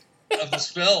of this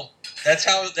film. That's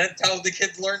how the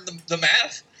kids learn the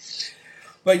math.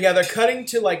 But yeah, they're cutting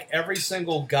to like every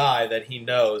single guy that he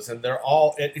knows, and they're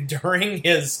all during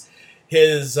his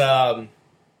LSD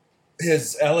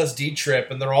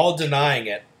trip, and they're all denying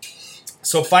it.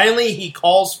 So finally, he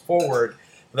calls forward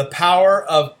the power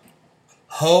of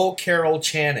Ho Carol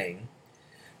Channing,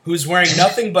 who's wearing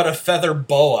nothing but a feather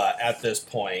boa at this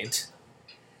point.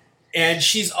 And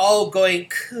she's all going,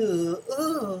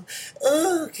 cool,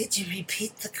 could you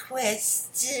repeat the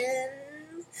question?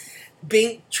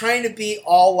 Trying to be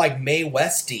all like Mae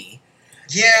Westy.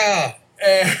 Yeah.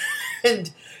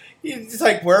 And he's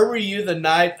like, where were you the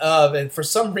night of? And for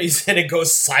some reason it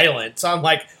goes silent. So I'm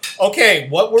like, okay,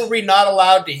 what were we not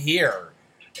allowed to hear?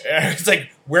 It's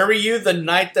like, where were you the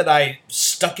night that I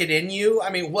stuck it in you? I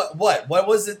mean, what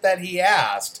was it that he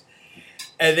asked?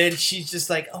 And then she's just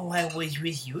like, oh, I was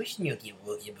with you, Snooky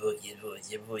Woogie Boogie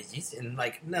Boogie. And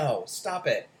like, no, stop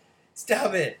it.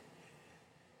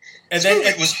 And then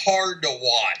it was hard to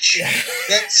watch.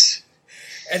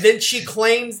 And then she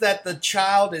claims that the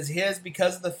child is his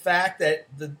because of the fact that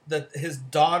his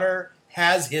daughter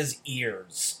has his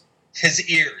ears. His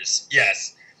ears,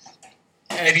 yes.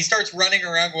 And he starts running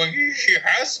around going, she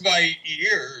has my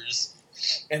ears.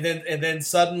 And then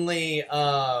suddenly,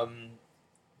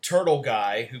 Turtle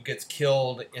Guy, who gets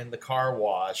killed in the car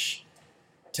wash,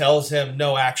 tells him,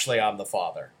 no, actually, I'm the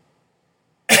father.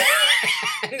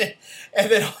 And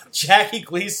then Jackie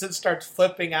Gleason starts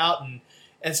flipping out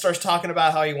and starts talking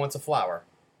about how he wants a flower.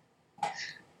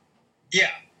 Yeah.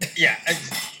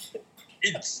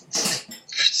 It's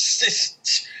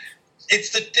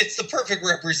the perfect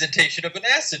representation of an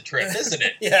acid trip, isn't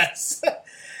it? Yes.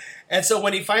 And so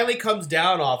when he finally comes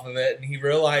down off of it and he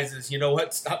realizes, you know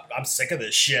what, stop, I'm sick of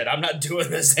this shit. I'm not doing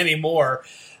this anymore.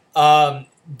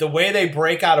 The way they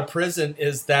break out of prison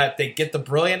is that they get the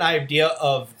brilliant idea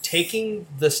of taking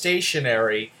the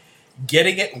stationery,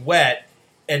 getting it wet,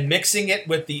 and mixing it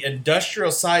with the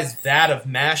industrial-sized vat of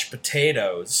mashed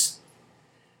potatoes.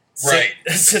 Right.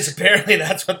 Since apparently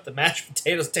that's what the mashed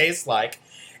potatoes taste like.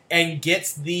 And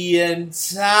gets the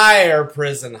entire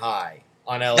prison high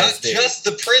on LSD. Not just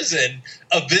the prison,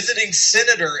 a visiting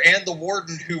senator and the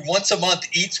warden who once a month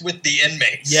eats with the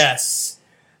inmates. Yes.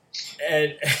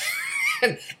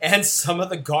 And some of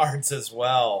the guards as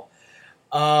well.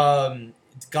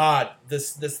 God, the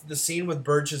scene with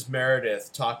Burgess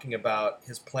Meredith talking about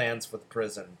his plans with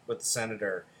prison, with the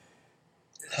senator.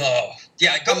 Oh,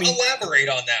 yeah. Elaborate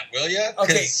on that, will you?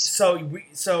 Okay,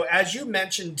 so as you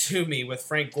mentioned to me with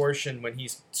Frank Gorshin when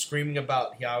he's screaming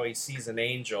about how he sees an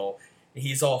angel,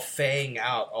 he's all faying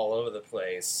out all over the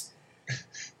place.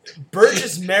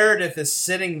 Burgess Meredith is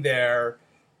sitting there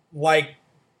like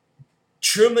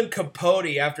Truman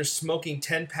Capote after smoking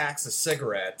 10 packs of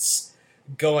cigarettes,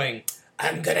 going,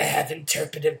 I'm going to have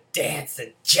interpretive dance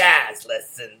and jazz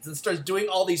lessons, and starts doing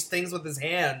all these things with his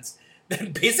hands.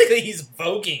 Then basically he's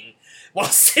voguing while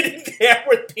sitting there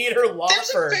with Peter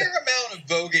Lawford. There's a fair amount of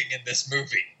voguing in this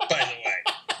movie, by the way.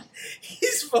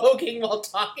 He's voguing while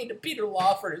talking to Peter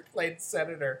Lawford, who played the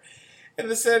senator. And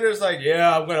the senator's like,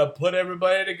 yeah, I'm going to put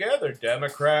everybody together.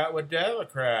 Democrat with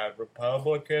Democrat.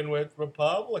 Republican with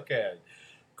Republican.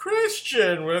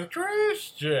 Christian with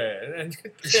Christian.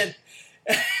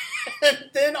 And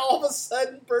then all of a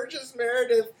sudden, Burgess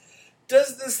Meredith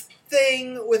does this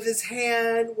thing with his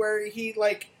hand where he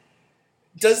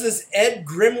does this Ed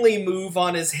Grimley move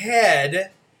on his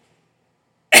head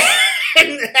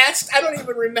and asked, I don't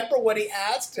even remember what he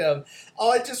asked him.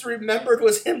 All I just remembered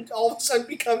was him all of a sudden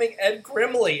becoming Ed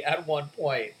Grimley at one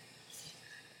point.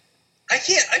 I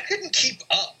couldn't keep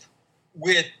up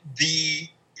with the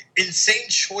insane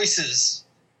choices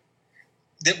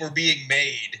that were being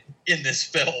made in this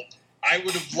film. I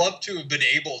would have loved to have been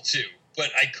able to, but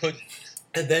I couldn't.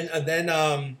 And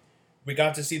then we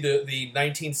got to see the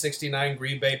 1969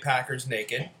 Green Bay Packers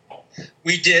naked.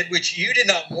 We did, which you did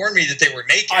not warn me that they were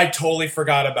naked. I totally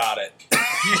forgot about it.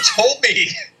 You told me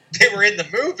they were in the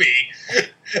movie, and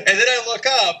then I look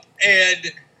up,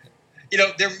 and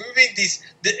they're moving these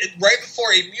right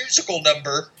before a musical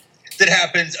number that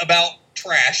happens about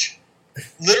trash,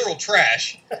 literal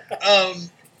trash.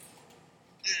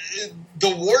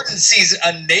 the warden sees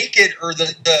a naked, or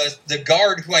the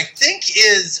guard, who I think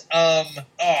is, oh,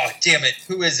 damn it,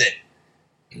 who is it?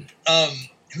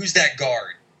 Who's that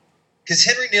guard? Because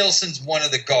Henry Nielsen's one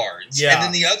of the guards. Yeah. And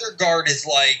then the other guard is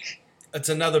like... It's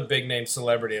another big name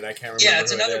celebrity, and I can't remember. Yeah,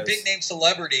 it's who another it is. big name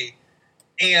celebrity.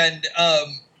 And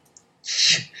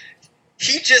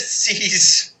he just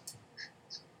sees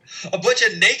a bunch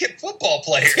of naked football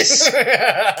players. It's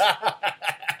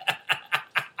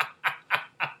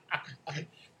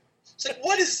like,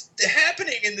 what is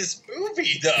happening in this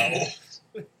movie, though?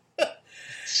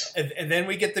 And then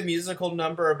we get the musical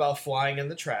number about flying in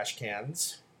the trash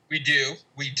cans. We do.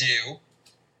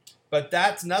 But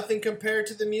that's nothing compared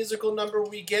to the musical number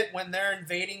we get when they're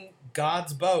invading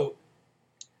God's boat.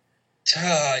 It's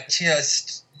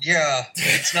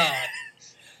not.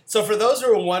 So for those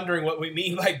who are wondering what we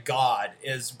mean by God,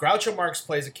 is Groucho Marx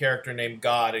plays a character named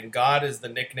God, and God is the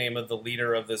nickname of the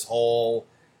leader of this whole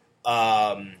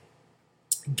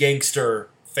gangster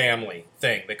family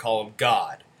thing. They call him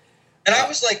God. And I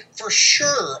was like, for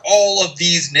sure, all of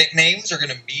these nicknames are going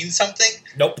to mean something.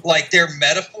 Nope. Like they're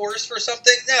metaphors for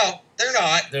something. No, they're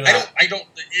not. They're not. I don't.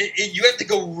 You have to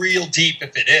go real deep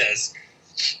if it is.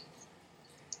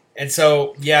 And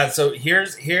so, yeah. So here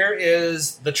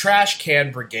is the trash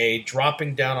can brigade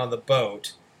dropping down on the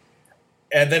boat,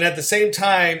 and then at the same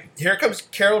time, here comes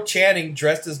Carol Channing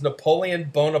dressed as Napoleon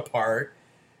Bonaparte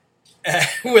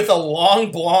with a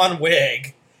long blonde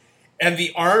wig and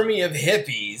the army of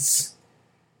hippies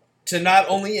to not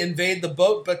only invade the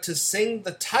boat, but to sing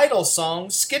the title song,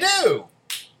 Skidoo.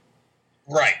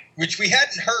 Right, which we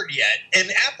hadn't heard yet.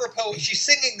 And apropos, she's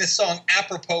singing this song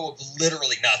apropos of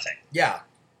literally nothing. Yeah.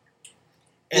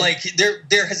 And like,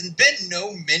 there has been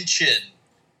no mention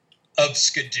of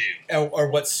Skidoo. Or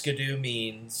what Skidoo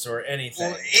means, or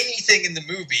anything. Or anything in the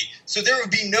movie. So there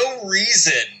would be no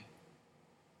reason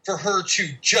for her to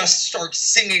just start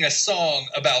singing a song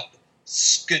about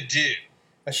Skidoo.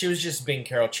 She was just being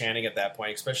Carol Channing at that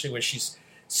point, especially when she's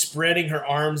spreading her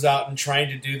arms out and trying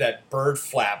to do that bird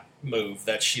flap move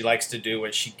that she likes to do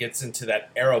when she gets into that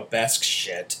arabesque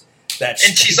shit. And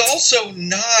she's also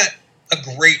not a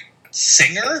great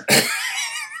singer.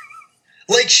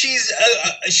 Like, she is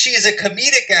a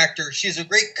comedic actor. She's a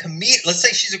great let's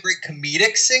say she's a great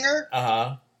comedic singer.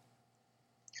 Uh-huh.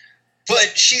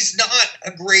 But she's not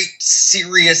a great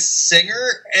serious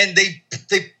singer, and they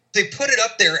put it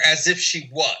up there as if she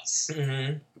was.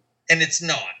 Mm-hmm. And it's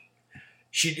not.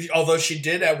 Although she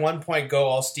did at one point go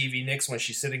all Stevie Nicks when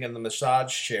she's sitting in the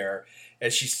massage chair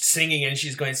and she's singing and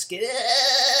she's going Skidoo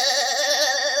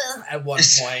at one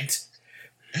point.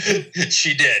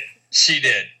 She did.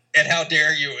 And how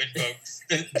dare you invoke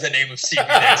the name of Stevie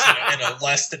Nicks in a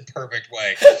less than perfect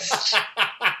way.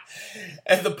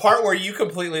 And the part where you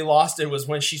completely lost it was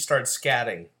when she started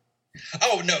scatting.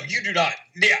 Oh, no, you do not.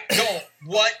 Yeah, no.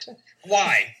 What?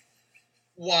 Why?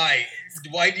 Why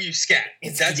do you scat?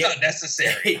 That's not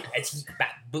necessary.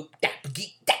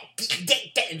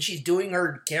 And she's doing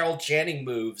her Carol Channing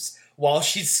moves while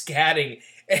she's scatting.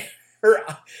 And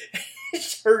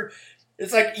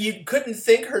it's like you couldn't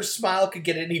think her smile could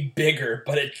get any bigger,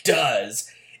 but it does.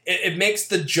 It makes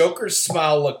the Joker's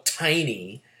smile look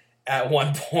tiny at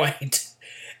one point.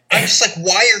 I'm just like,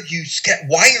 why are you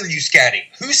scatting?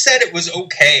 Who said it was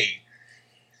okay?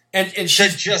 And she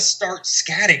just start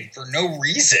scatting for no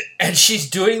reason. And she's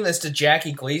doing this to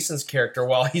Jackie Gleason's character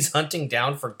while he's hunting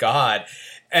down for God.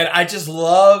 And I just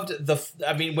loved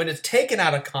when it's taken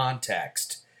out of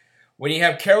context, when you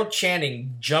have Carol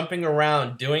Channing jumping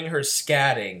around doing her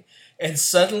scatting, and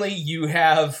suddenly you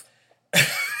have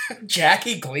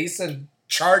Jackie Gleason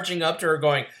charging up to her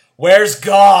going, "Where's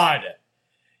God?"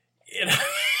 You know,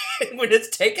 when it's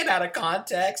taken out of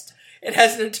context, it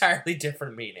has an entirely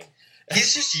different meaning.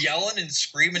 He's just yelling and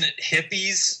screaming at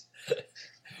hippies.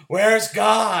 Where's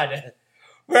God?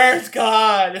 Where's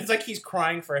God? It's like he's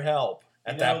crying for help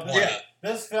at that point. Yeah.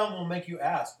 This film will make you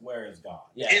ask, where is God?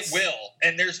 Yes. It will,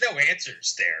 and there's no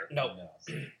answers there. Nope.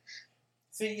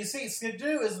 See,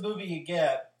 Skidoo is the movie you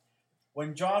get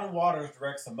when John Waters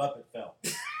directs a Muppet film.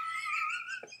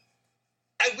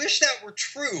 I wish that were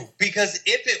true, because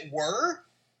if it were,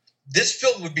 this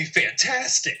film would be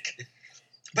fantastic.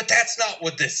 But that's not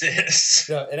what this is.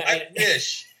 No, and I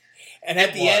wish. And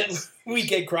at the end, we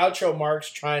get Groucho Marx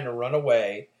trying to run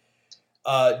away,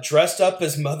 dressed up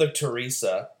as Mother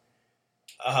Teresa,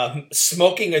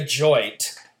 smoking a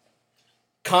joint,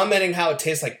 commenting how it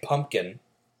tastes like pumpkin.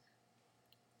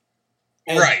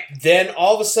 And right. Then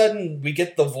all of a sudden, we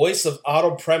get the voice of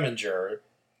Otto Preminger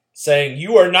saying,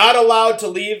 "You are not allowed to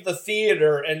leave the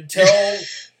theater until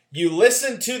You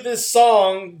listen to this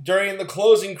song during the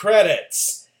closing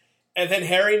credits. And then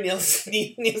Harry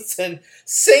Nielsen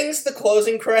sings the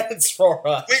closing credits for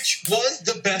us. Which was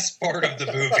the best part of the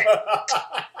movie.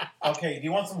 Okay, do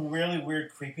you want some really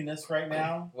weird creepiness right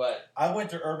now? What? I went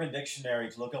to Urban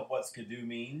Dictionary to look up what Skidoo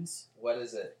means. What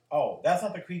is it? Oh, that's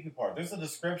not the creepy part. There's a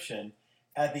description.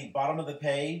 At the bottom of the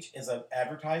page is an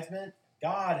advertisement.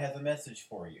 God has a message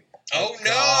for you. Oh,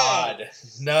 no. God.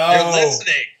 No. They're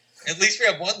listening. At least we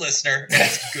have one listener.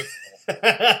 That's good.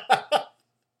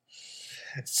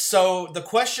 So the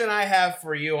question I have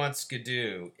for you on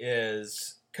Skidoo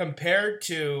is, compared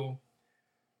to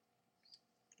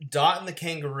Dot and the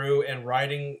Kangaroo and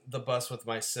Riding the Bus with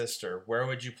My Sister, where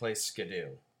would you place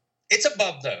Skidoo? It's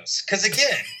above those. Because,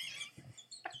 again,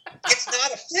 it's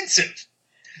not offensive.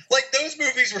 Like, those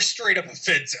movies were straight up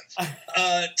offensive.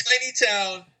 Tiny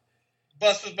Town,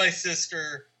 Bus with My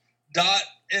Sister, Dot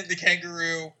and the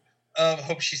Kangaroo,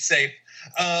 hope she's safe.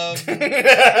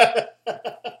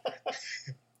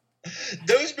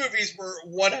 Those movies were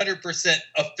 100%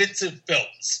 offensive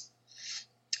films.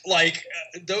 Like,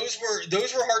 those were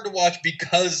hard to watch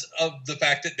because of the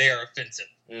fact that they are offensive.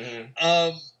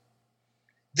 Mm-hmm.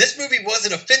 This movie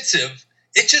wasn't offensive;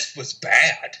 it just was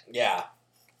bad. Yeah.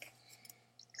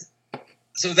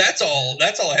 So that's all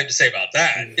I have to say about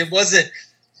that. Mm-hmm. It wasn't.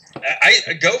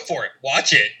 I go for it.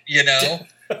 Watch it. You know.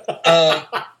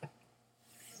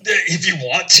 If you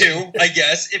want to, I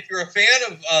guess. If you're a fan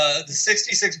of the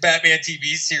 66 Batman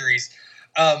TV series,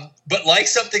 but like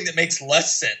something that makes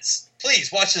less sense,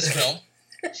 please watch this film.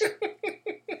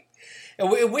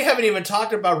 And we haven't even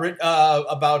talked about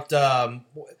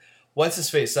what's his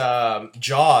face,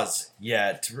 Jaws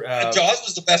yet. Jaws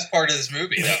was the best part of this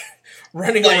movie, though.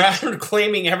 Running around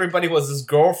claiming everybody was his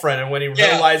girlfriend, and when he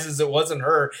realizes it wasn't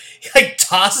her, he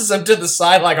tosses him to the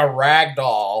side like a rag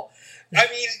doll. I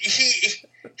mean,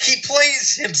 he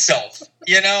plays himself,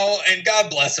 you know, and God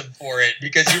bless him for it,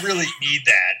 because you really need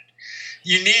that.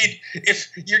 If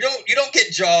you don't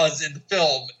get Jaws in the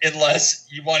film unless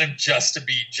you want him just to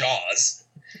be Jaws,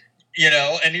 you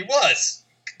know, and he was.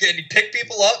 And he picked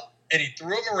people up and he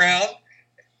threw them around,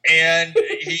 and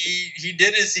he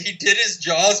did his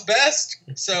Jaws best.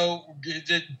 So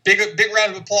big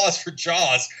round of applause for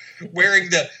Jaws, wearing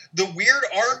the weird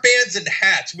armbands and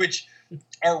hats, which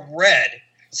are red.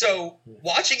 So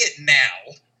watching it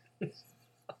now,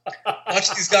 watch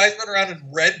these guys run around in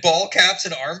red ball caps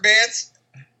and armbands,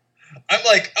 I'm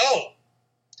like, oh,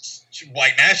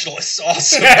 white nationalists,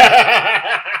 awesome.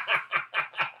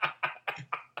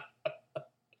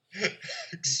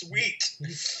 Sweet.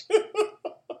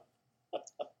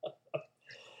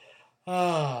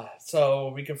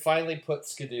 So we can finally put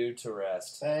Skidoo to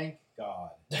rest. Thank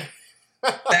God.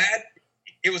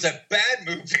 It was a bad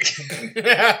movie.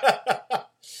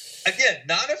 Again,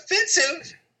 not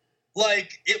offensive.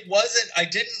 Like, it wasn't. I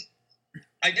didn't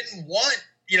want.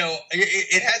 You know,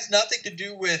 it has nothing to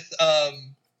do with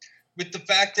the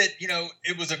fact that, you know,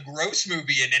 it was a gross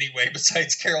movie in any way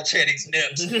besides Carol Channing's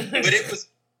nips. But it was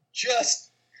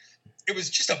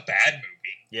just a bad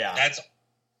movie. Yeah, that's.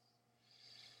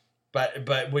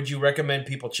 But would you recommend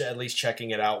people at least checking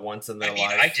it out once in their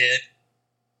life? I did.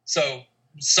 So,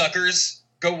 suckers,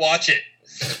 go watch it.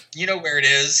 You know where it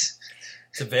is.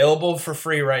 It's available for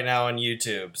free right now on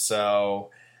YouTube. So,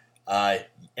 and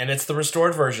it's the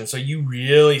restored version, so you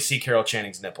really see Carol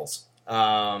Channing's nipples.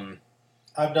 I've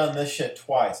done this shit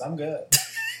twice. I'm good.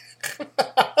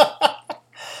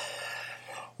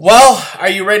 Well, are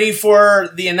you ready for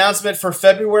the announcement for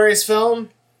February's film?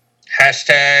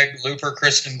 # Looper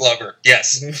Kristen Glover.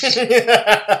 Yes.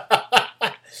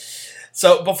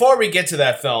 So before we get to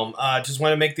that film, just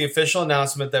want to make the official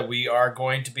announcement that we are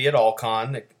going to be at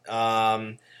AllCon.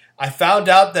 I found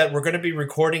out that we're going to be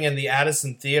recording in the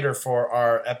Addison Theater for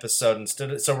our episode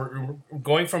so we're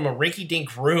going from a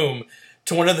rinky-dink room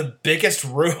to one of the biggest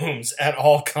rooms at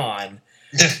AllCon.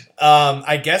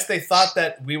 I guess they thought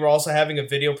that we were also having a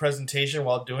video presentation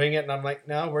while doing it, and I'm like,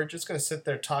 no, we're just going to sit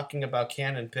there talking about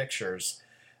Canon pictures.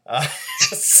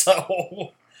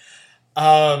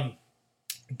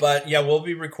 But yeah, we'll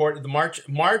be recording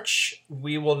March.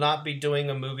 We will not be doing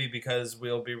a movie because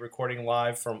we'll be recording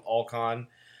live from AllCon.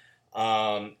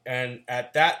 And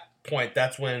at that point,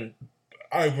 that's when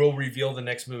I will reveal the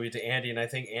next movie to Andy, and I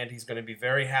think Andy's going to be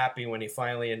very happy when he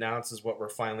finally announces what we're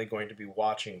finally going to be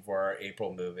watching for our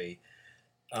April movie.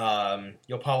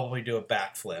 You'll probably do a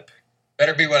backflip.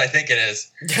 Better be what I think it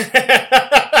is.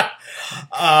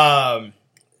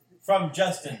 From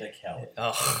Justin to Kelly.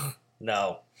 Oh,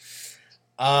 no.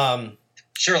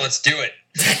 Sure, let's do it.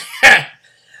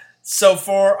 So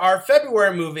for our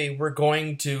February movie, we're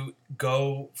going to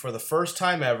go for the first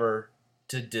time ever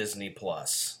to Disney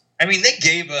Plus. I mean, they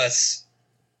gave us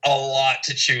a lot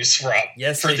to choose from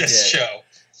for this show.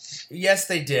 Yes,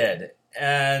 they did.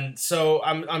 And so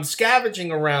I'm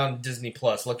scavenging around Disney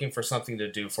Plus looking for something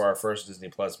to do for our first Disney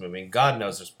Plus movie. And God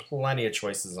knows there's plenty of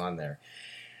choices on there.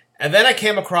 And then I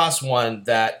came across one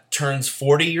that turns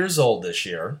 40 years old this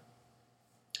year.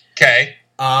 Okay.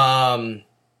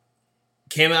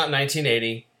 Came out in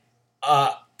 1980.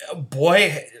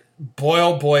 Boy,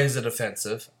 oh boy, is it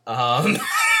offensive.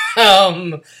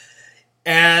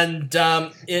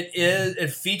 It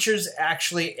features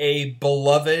actually a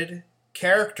beloved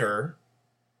character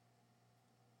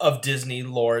of Disney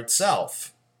lore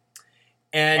itself.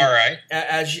 And all right.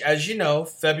 As you know,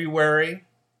 February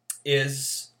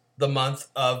is the month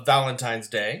of Valentine's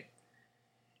Day.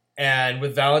 And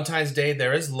with Valentine's Day,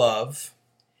 there is love.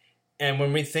 And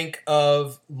when we think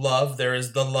of love, there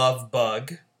is the love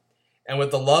bug. And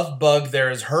with the love bug,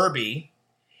 there is Herbie.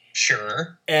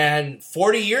 Sure. And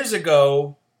 40 years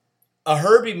ago, a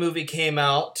Herbie movie came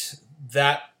out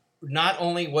that not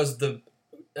only was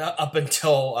up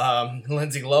until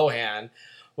Lindsay Lohan,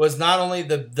 was not only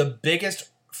the biggest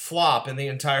flop in the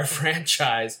entire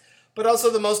franchise, but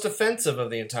also the most offensive of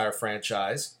the entire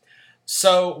franchise.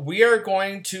 So we are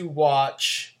going to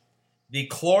watch the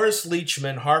Cloris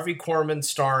Leachman, Harvey Korman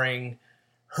starring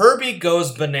Herbie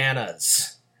Goes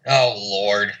Bananas. Oh,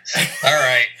 Lord. All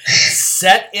right.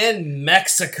 Set in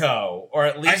Mexico, or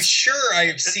at least... I'm sure I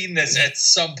have seen this at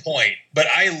some point, but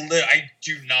I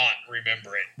do not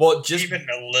remember it. Well, just even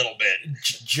a little bit.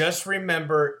 Just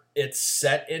remember, it's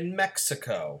set in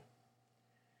Mexico.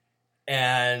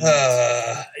 And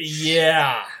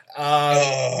yeah.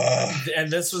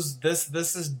 And this is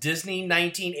Disney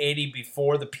 1980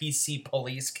 before the PC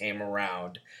police came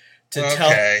around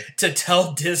to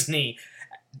tell Disney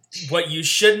what you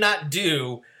should not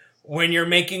do when you're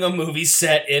making a movie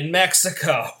set in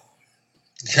Mexico.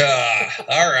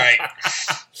 All right.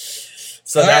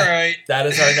 So that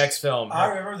is our next film. I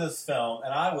remember this film,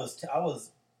 and I was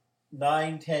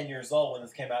 9-10 years old when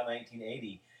this came out in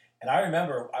 1980. And I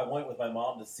remember I went with my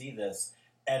mom to see this,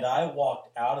 and I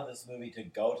walked out of this movie to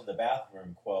go to the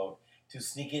bathroom, quote, to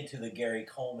sneak into the Gary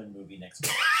Coleman movie next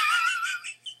week.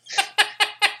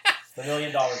 The $1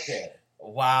 Million Kid.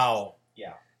 Wow.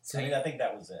 Yeah. So I think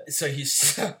that was it.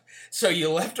 So you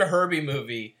left a Herbie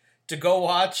movie to go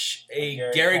watch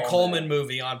a Gary Coleman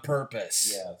movie on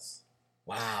purpose. Yes.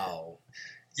 Wow.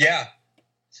 Yeah.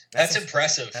 That's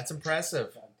impressive. That's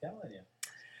impressive. I'm telling you.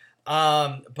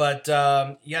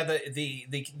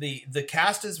 The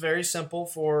cast is very simple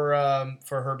for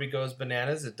Herbie Goes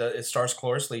Bananas. It stars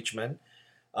Cloris Leachman,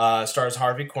 stars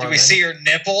Harvey Korman. Do we see her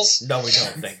nipples? No, we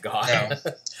don't. Thank God.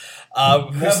 No.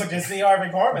 We can see Harvey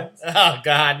Korman. Oh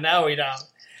God, no, we don't.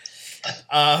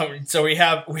 So we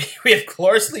have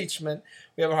Cloris Leachman,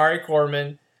 we have Harvey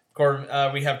Korman,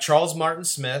 we have Charles Martin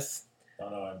Smith.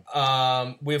 Don't know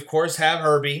him. We of course have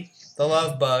Herbie, the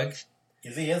love bug.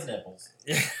 You see his nipples.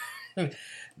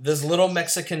 This little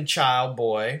Mexican child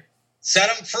boy. Set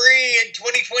him free in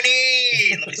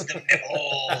 2020. Let me see the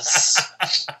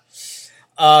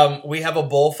nipples. We have a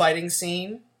bullfighting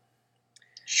scene.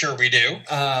 Sure we do.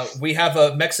 We have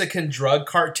a Mexican drug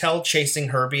cartel chasing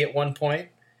Herbie at one point.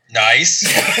 Nice.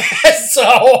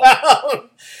 So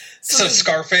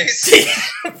Scarface.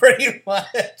 Pretty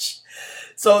much.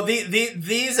 So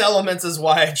these elements is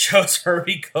why I chose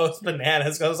Herbie Goes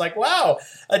Bananas. I was like, wow,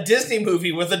 a Disney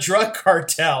movie with a drug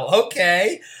cartel.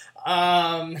 Okay.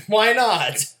 Why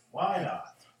not? Why not?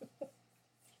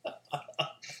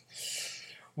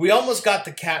 We almost got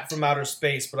the cat from outer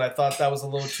space, but I thought that was a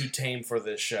little too tame for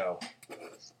this show.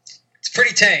 It's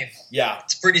pretty tame. Yeah.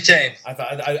 It's pretty tame. I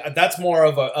thought that's more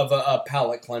of a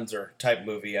palate cleanser type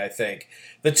movie, I think.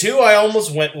 The two I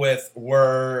almost went with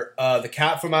were The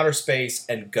Cat from Outer Space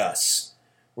and Gus.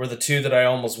 Were the two that I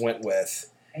almost went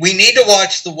with. We need to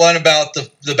watch the one about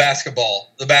the basketball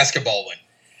one.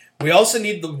 We also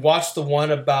need to watch the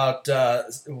one about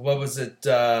what was it?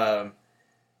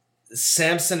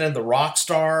 Samson and the rock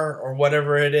star, or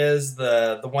whatever it is.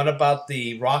 The one about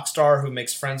the rock star who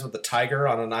makes friends with the tiger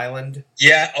on an island.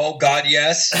 Yeah. Oh God,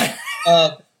 yes.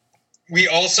 We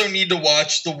also need to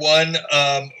watch the one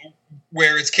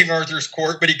where it's King Arthur's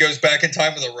court, but he goes back in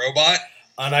time with a robot.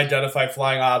 Unidentified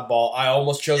Flying Oddball. I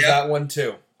almost chose that one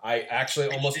too. I actually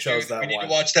almost chose that one. We need to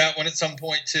watch that one at some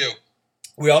point too.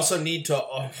 We also need to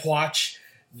watch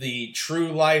the true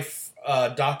life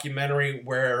documentary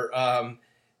where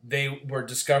they were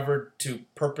discovered to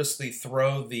purposely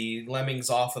throw the lemmings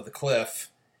off of the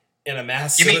cliff in a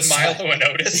mass suicide. You mean Milo and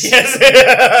Otis? Yes.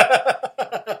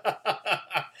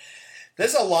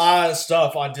 There's a lot of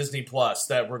stuff on Disney Plus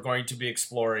that we're going to be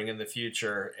exploring in the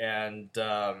future, and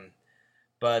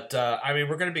but I mean,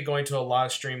 we're going to be going to a lot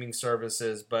of streaming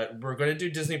services, but we're going to do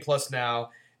Disney Plus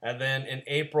now, and then in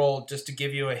April, just to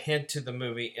give you a hint to the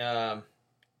movie,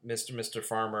 Mr.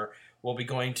 Farmer, we'll be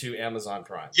going to Amazon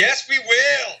Prime. Yes, we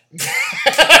will.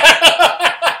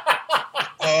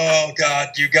 Oh God,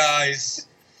 you guys,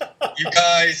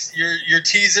 you're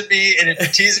teasing me, and if you're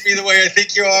teasing me the way I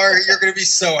think you are, you're going to be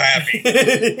so happy.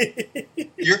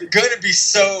 You're going to be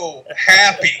so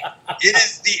happy. It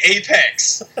is the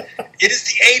apex. It is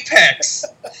the apex.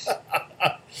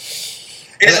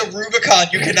 It is a Rubicon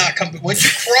you cannot come. When you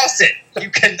cross it, you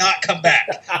cannot come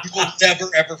back. You will never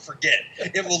ever forget.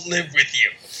 It will live with you.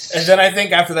 And then I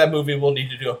think after that movie, we'll need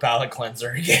to do a palate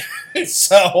cleanser again.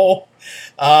 So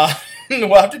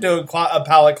we'll have to do a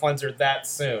palate cleanser that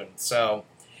soon. So,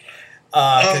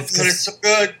 but it's so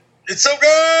good. It's so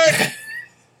good.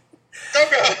 So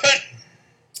good.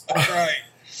 All right.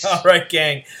 All right,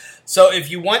 gang. So if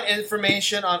you want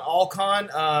information on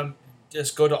Alcon,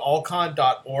 just go to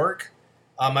alcon.org.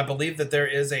 I believe that there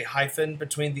is a hyphen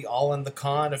between the all and the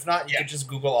con. If not, you can just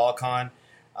Google Alcon.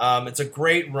 It's a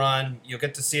great run. You'll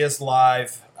get to see us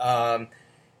live.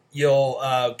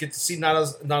 You'll get to see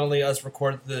not only us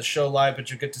record the show live, but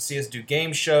you'll get to see us do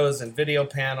game shows and video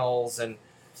panels and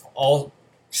all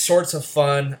sorts of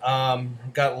fun.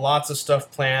 Got lots of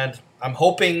stuff planned. I'm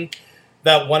hoping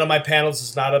that one of my panels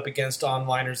is not up against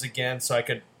onliners again, so I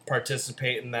could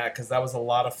participate in that, because that was a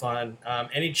lot of fun.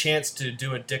 Any chance to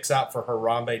do a dicks out for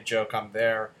Harambe joke, I'm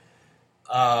there.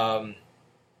 But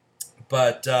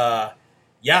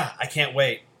yeah, I can't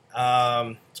wait.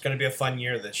 It's going to be a fun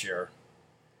year this year.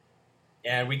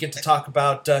 And we get to talk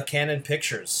about Canon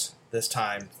Pictures this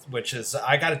time, which is,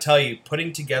 I got to tell you,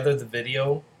 putting together the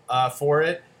video for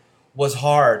it was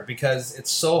hard, because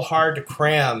it's so hard to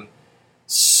cram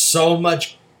so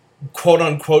much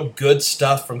quote-unquote good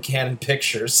stuff from Canon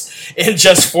Pictures in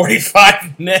just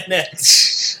 45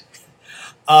 minutes.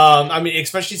 I mean,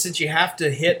 especially since you have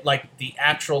to hit, like, the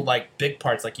actual, like, big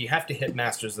parts. Like, you have to hit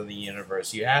Masters of the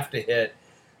Universe. You have to hit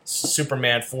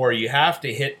Superman 4. You have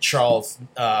to hit Charles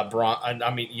Bronson.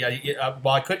 I mean,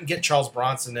 well, I couldn't get Charles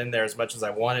Bronson in there as much as I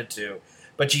wanted to,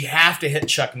 but you have to hit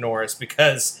Chuck Norris,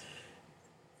 because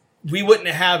we wouldn't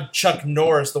have Chuck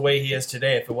Norris the way he is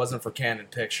today if it wasn't for Canon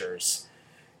Pictures.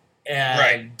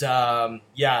 And,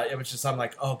 yeah, it was just, I'm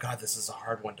like, oh, God, this is a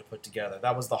hard one to put together.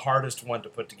 That was the hardest one to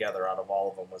put together out of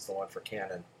all of them, was the one for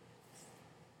Canon.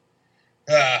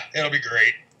 It'll be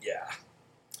great. Yeah.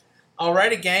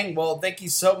 Alrighty, gang. Well, thank you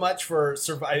so much for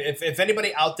surviving. If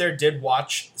anybody out there did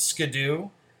watch Skidoo,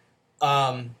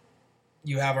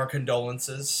 you have our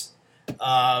condolences.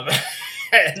 And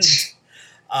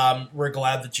we're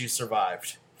glad that you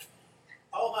survived.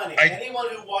 Oh, honey, anyone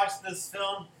who watched this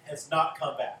film has not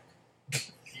come back.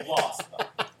 You lost them.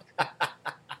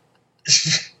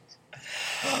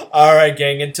 All right,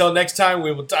 gang. Until next time,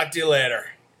 we will talk to you later.